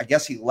I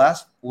guess he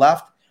left.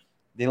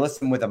 They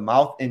list him with a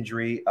mouth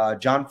injury.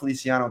 John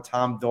Feliciano,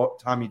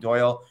 Tommy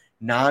Doyle,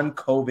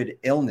 non-COVID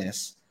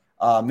illness.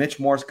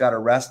 Mitch Morse got a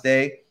rest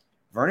day.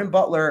 Vernon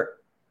Butler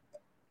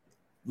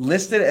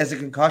listed as a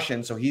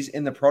concussion, so he's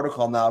in the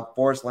protocol now.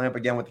 Forrest Lamp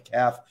again with the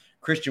calf.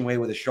 Christian Wade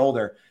with a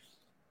shoulder.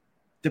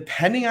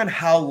 Depending on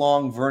how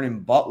long Vernon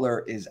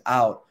Butler is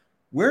out,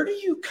 where do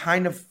you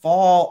kind of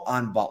fall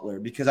on Butler?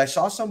 Because I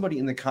saw somebody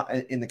in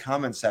the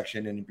comments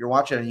section, and if you're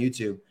watching on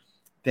YouTube,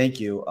 thank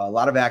you. A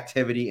lot of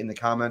activity in the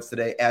comments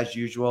today, as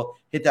usual.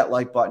 Hit that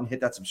like button, hit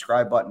that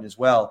subscribe button as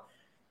well.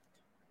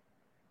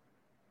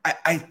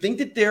 I think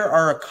that there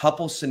are a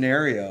couple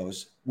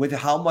scenarios with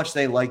how much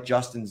they like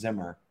Justin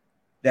Zimmer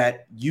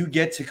that you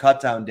get to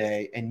cutdown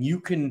day and you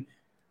can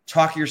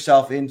talk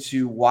yourself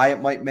into why it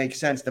might make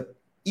sense to,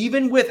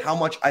 even with how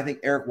much I think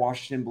Eric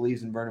Washington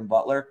believes in Vernon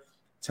Butler,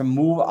 to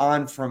move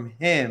on from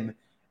him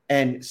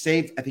and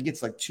save, I think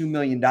it's like $2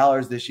 million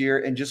this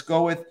year, and just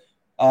go with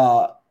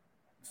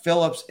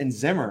Phillips and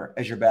Zimmer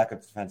as your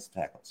backup defensive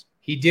tackles.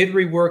 He did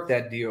rework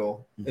that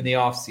deal in the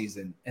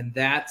offseason, and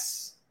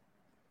that's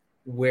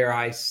where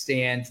I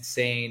stand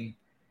saying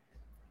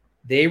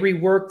they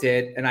reworked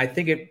it, and I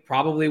think it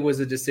probably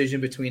was a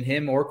decision between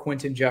him or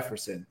Quentin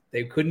Jefferson.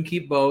 They couldn't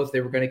keep both.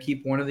 They were going to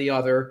keep one or the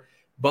other.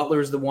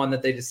 Butler's the one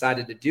that they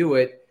decided to do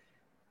it.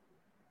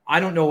 I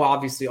don't know,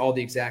 obviously, all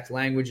the exact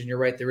language, and you're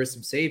right, there is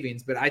some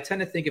savings, but I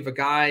tend to think if a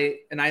guy,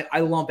 and I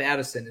lump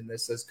Addison in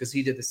this because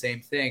he did the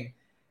same thing,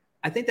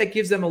 I think that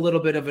gives them a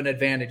little bit of an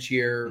advantage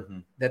here,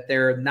 that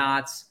they're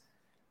not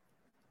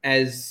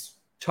as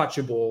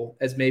touchable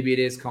as maybe it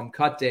is come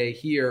cut day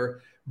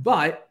here.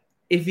 But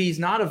if he's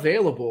not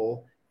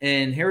available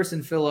and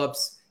Harrison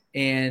Phillips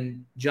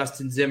and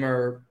Justin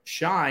Zimmer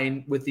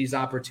shine with these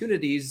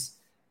opportunities,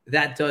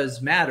 that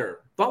does matter.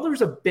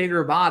 Butler's a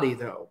bigger body,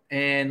 though.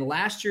 And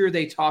last year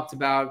they talked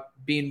about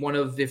being one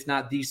of, if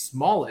not the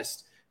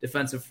smallest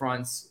defensive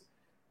fronts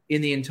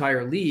in the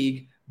entire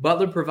league.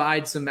 Butler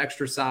provides some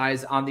extra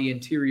size on the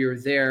interior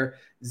there.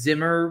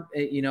 Zimmer,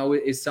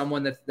 is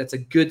someone that's a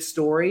good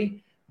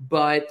story,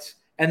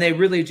 and they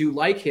really do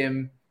like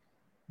him.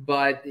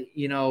 But,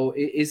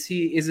 is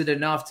it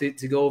enough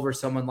to go over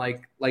someone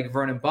like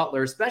Vernon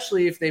Butler,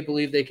 especially if they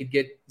believe they could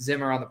get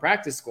Zimmer on the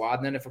practice squad?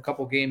 And then if a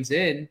couple games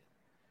in,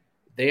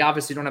 they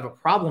obviously don't have a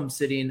problem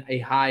sitting a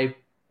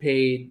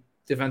high-paid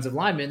defensive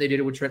linemen. They did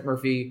it with Trent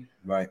Murphy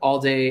right all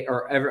day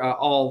or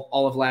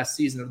all of last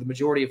season, or the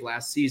majority of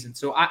last season.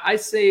 So I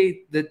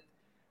say that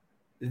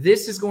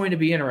this is going to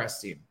be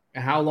interesting,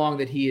 how long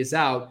that he is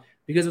out,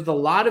 because with a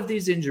lot of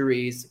these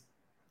injuries,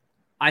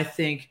 I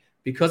think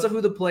because of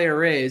who the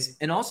player is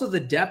and also the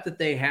depth that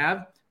they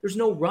have, there's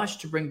no rush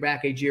to bring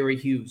back a Jerry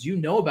Hughes. You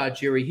know about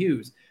Jerry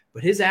Hughes,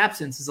 but his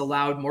absence has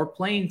allowed more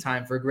playing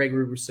time for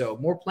Gregory Rousseau,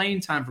 more playing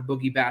time for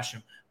Boogie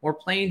Basham, more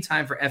playing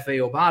time for F.A.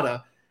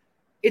 Obata.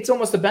 It's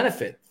almost a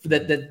benefit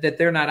that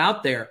they're not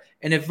out there.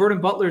 And if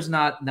Vernon Butler's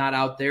not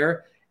out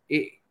there,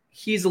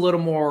 he's a little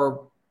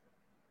more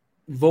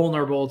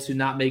vulnerable to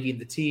not making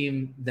the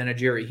team than a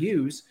Jerry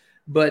Hughes.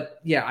 But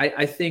yeah,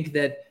 I think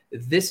that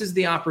this is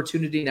the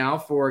opportunity now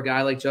for a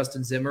guy like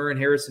Justin Zimmer and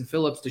Harrison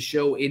Phillips to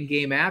show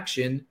in-game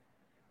action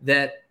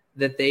that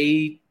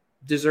they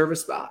deserve a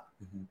spot.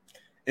 Mm-hmm.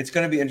 It's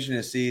going to be interesting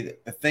to see.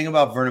 The thing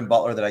about Vernon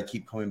Butler that I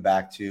keep coming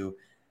back to,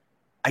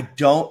 I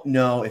don't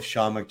know if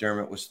Sean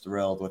McDermott was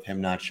thrilled with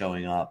him not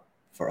showing up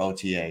for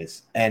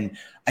OTAs. And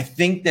I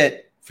think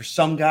that for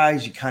some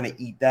guys, you kind of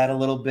eat that a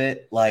little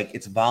bit. Like,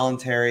 it's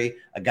voluntary.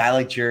 A guy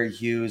like Jerry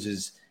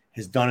Hughes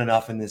has done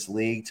enough in this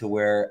league to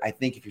where I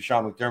think if you're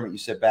Sean McDermott, you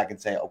sit back and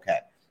say, okay,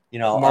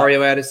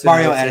 Mario Addison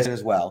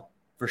as well,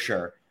 for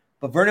sure.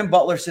 But Vernon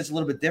Butler sits a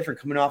little bit different,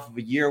 coming off of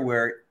a year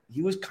where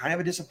he was kind of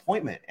a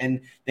disappointment.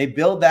 And they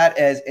build that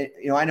as,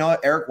 I know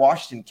Eric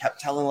Washington kept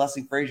telling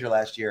Leslie Frazier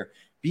last year,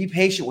 be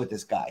patient with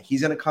this guy. He's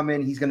going to come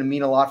in. He's going to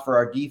mean a lot for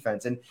our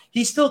defense. And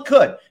he still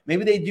could.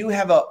 Maybe they do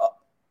have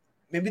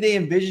maybe they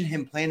envision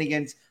him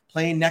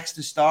playing next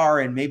to Star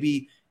and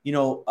maybe,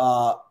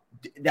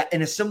 that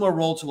in a similar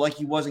role to like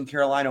he was in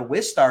Carolina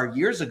with Star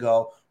years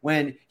ago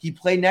when he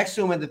played next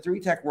to him in the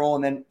 3-tech role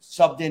and then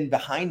subbed in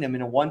behind him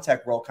in a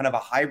 1-tech role, kind of a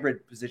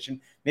hybrid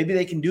position. Maybe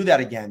they can do that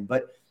again.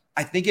 But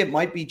I think it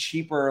might be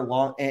cheaper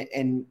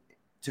and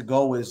to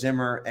go with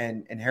Zimmer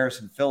and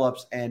Harrison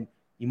Phillips, and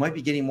you might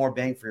be getting more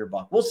bang for your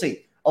buck. We'll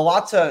see. A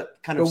lot to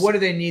kind of. But what do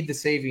they need the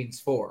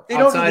savings for? They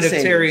outside don't need the of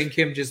savings. Terry and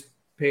Kim just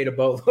paid a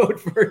boatload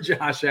for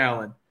Josh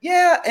Allen.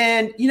 Yeah,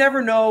 and you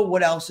never know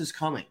what else is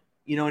coming.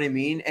 You know what I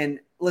mean? And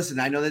listen,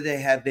 I know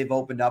that they've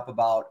opened up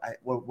about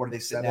what are they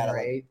sitting 7 at? or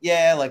 8?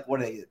 Yeah, like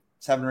what are they,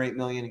 7 or 8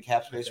 million in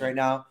cap space right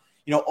now?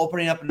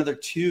 Opening up another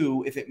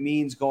 2 if it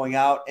means going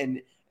out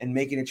and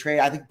making a trade.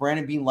 I think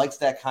Brandon Beane likes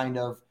that kind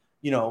of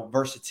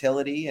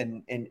versatility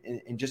and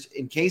just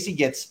in case he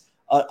gets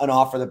an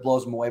offer that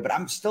blows him away. But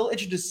I'm still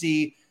interested to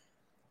see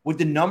with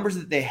the numbers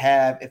that they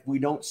have if we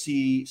don't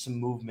see some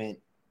movement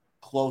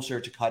closer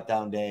to cut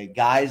down day,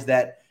 guys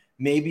that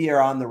maybe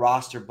are on the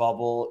roster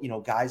bubble,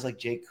 guys like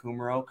Jake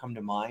Kumaro come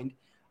to mind.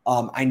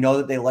 I know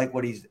that they like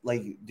what he's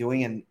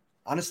doing. And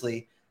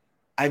honestly,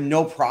 I have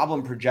no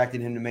problem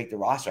projecting him to make the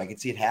roster. I can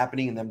see it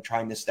happening and them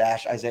trying to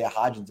stash Isaiah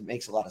Hodgins. It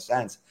makes a lot of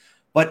sense.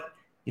 But,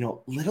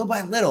 little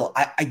by little,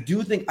 I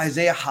do think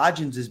Isaiah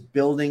Hodgins is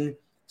building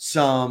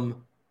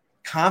some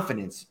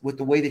confidence with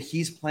the way that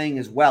he's playing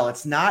as well.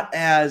 It's not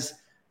as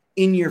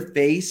in your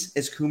face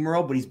as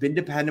Kumaro, but he's been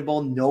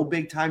dependable, no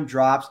big time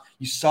drops.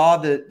 You saw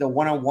the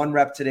one-on-one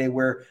rep today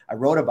where I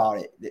wrote about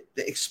it.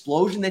 The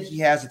explosion that he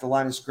has at the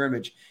line of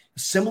scrimmage,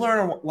 similar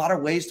in a lot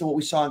of ways to what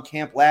we saw in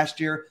camp last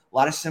year, a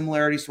lot of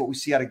similarities to what we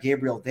see out of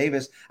Gabriel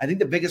Davis. I think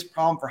the biggest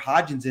problem for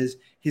Hodgins is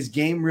his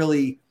game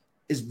really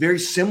is very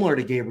similar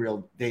to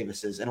Gabriel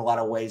Davis's in a lot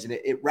of ways, and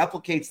it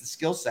replicates the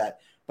skill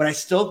set. But I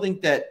still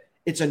think that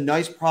it's a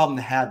nice problem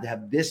to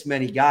have this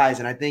many guys,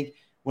 and I think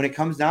when it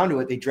comes down to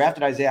it, they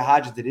drafted Isaiah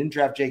Hodgins. They didn't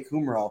draft Jake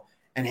Kumaro.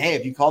 And, hey,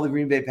 if you call the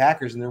Green Bay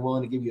Packers and they're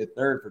willing to give you a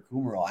 3rd for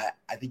Kumaro,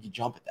 I think you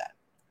jump at that.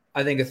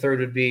 I think a 3rd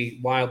would be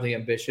wildly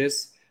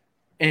ambitious,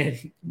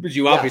 but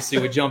you obviously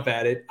would jump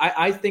at it.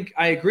 I think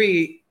I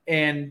agree,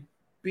 and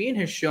Beane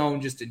has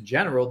shown just in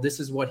general this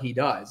is what he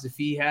does. If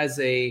he has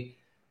a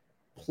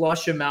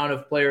plush amount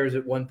of players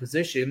at one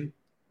position,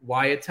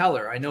 Wyatt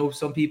Teller. I know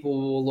some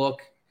people will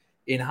look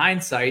in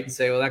hindsight and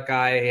say, well, that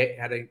guy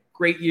had a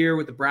great year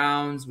with the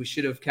Browns. We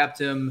should have kept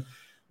him,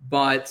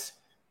 but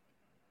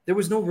there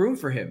was no room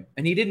for him,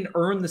 and he didn't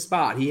earn the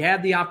spot. He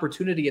had the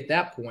opportunity at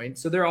that point.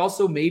 So there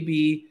also may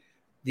be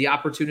the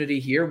opportunity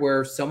here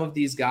where some of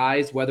these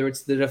guys, whether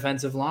it's the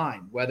defensive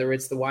line, whether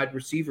it's the wide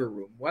receiver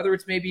room, whether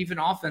it's maybe even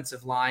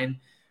offensive line,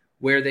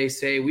 where they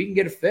say we can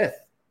get a 5th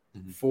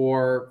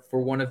for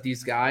one of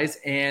these guys.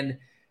 And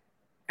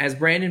as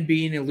Brandon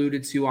Beane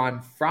alluded to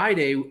on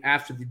Friday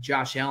after the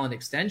Josh Allen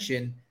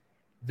extension,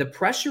 the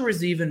pressure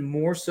is even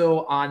more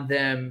so on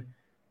them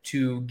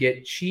to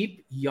get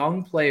cheap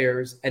young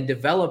players and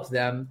develop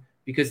them,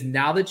 because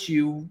now that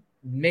you,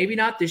 maybe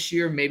not this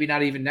year, maybe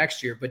not even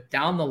next year, but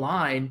down the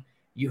line,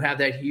 you have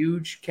that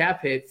huge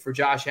cap hit for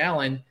Josh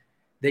Allen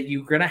that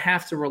you're going to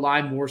have to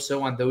rely more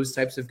so on those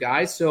types of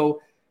guys.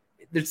 So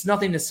there's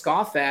nothing to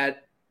scoff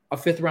at a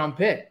 5th-round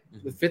pick.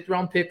 The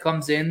 5th-round pick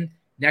comes in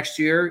next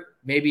year.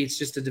 Maybe it's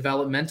just a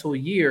developmental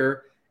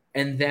year.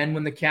 And then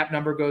when the cap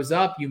number goes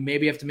up, you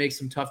maybe have to make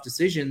some tough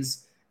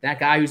decisions. That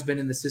guy who's been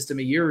in the system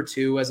a year or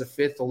two as a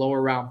 5th, a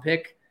lower round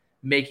pick,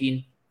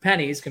 making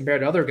pennies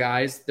compared to other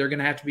guys, they're going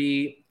to have to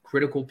be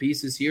critical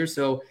pieces here.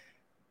 So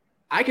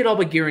I could all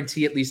but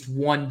guarantee at least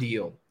one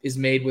deal is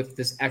made with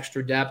this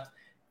extra depth,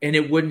 and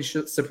it wouldn't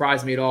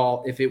surprise me at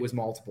all if it was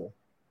multiple.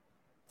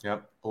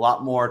 Yep. A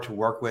lot more to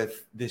work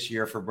with this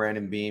year for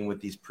Brandon Beane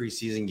with these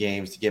preseason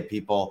games to get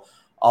people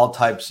all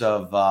types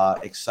of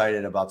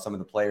excited about some of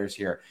the players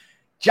here.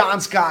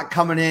 John Scott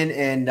coming in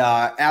and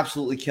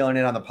absolutely killing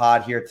it on the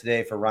pod here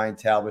today for Ryan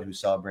Talbot, who's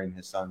celebrating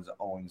his son's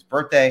Owen's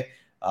birthday.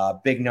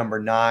 Big number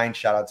 9.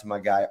 Shout out to my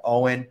guy,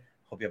 Owen.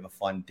 Hope you have a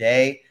fun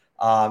day.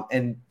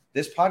 And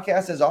this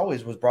podcast, as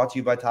always, was brought to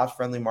you by Tops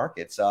Friendly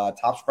Markets.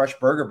 Tops Fresh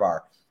Burger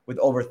Bar with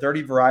over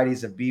 30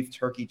 varieties of beef,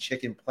 turkey,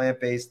 chicken,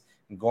 plant-based,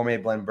 and gourmet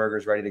blend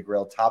burgers ready to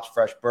grill. Tops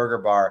Fresh Burger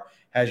Bar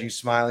has you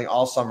smiling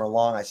all summer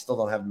long. I still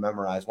don't have it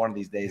memorized. One of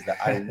these days that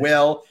I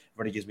will.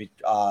 Everybody gives me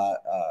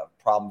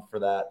problem for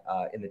that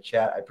in the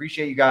chat. I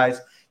appreciate you guys.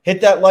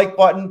 Hit that like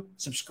button,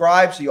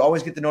 subscribe so you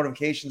always get the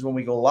notifications when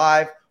we go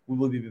live. We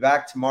will be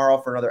back tomorrow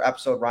for another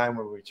episode. Ryan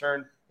will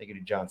return. Thank you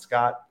to John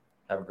Scott.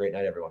 Have a great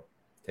night, everyone.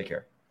 Take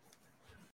care.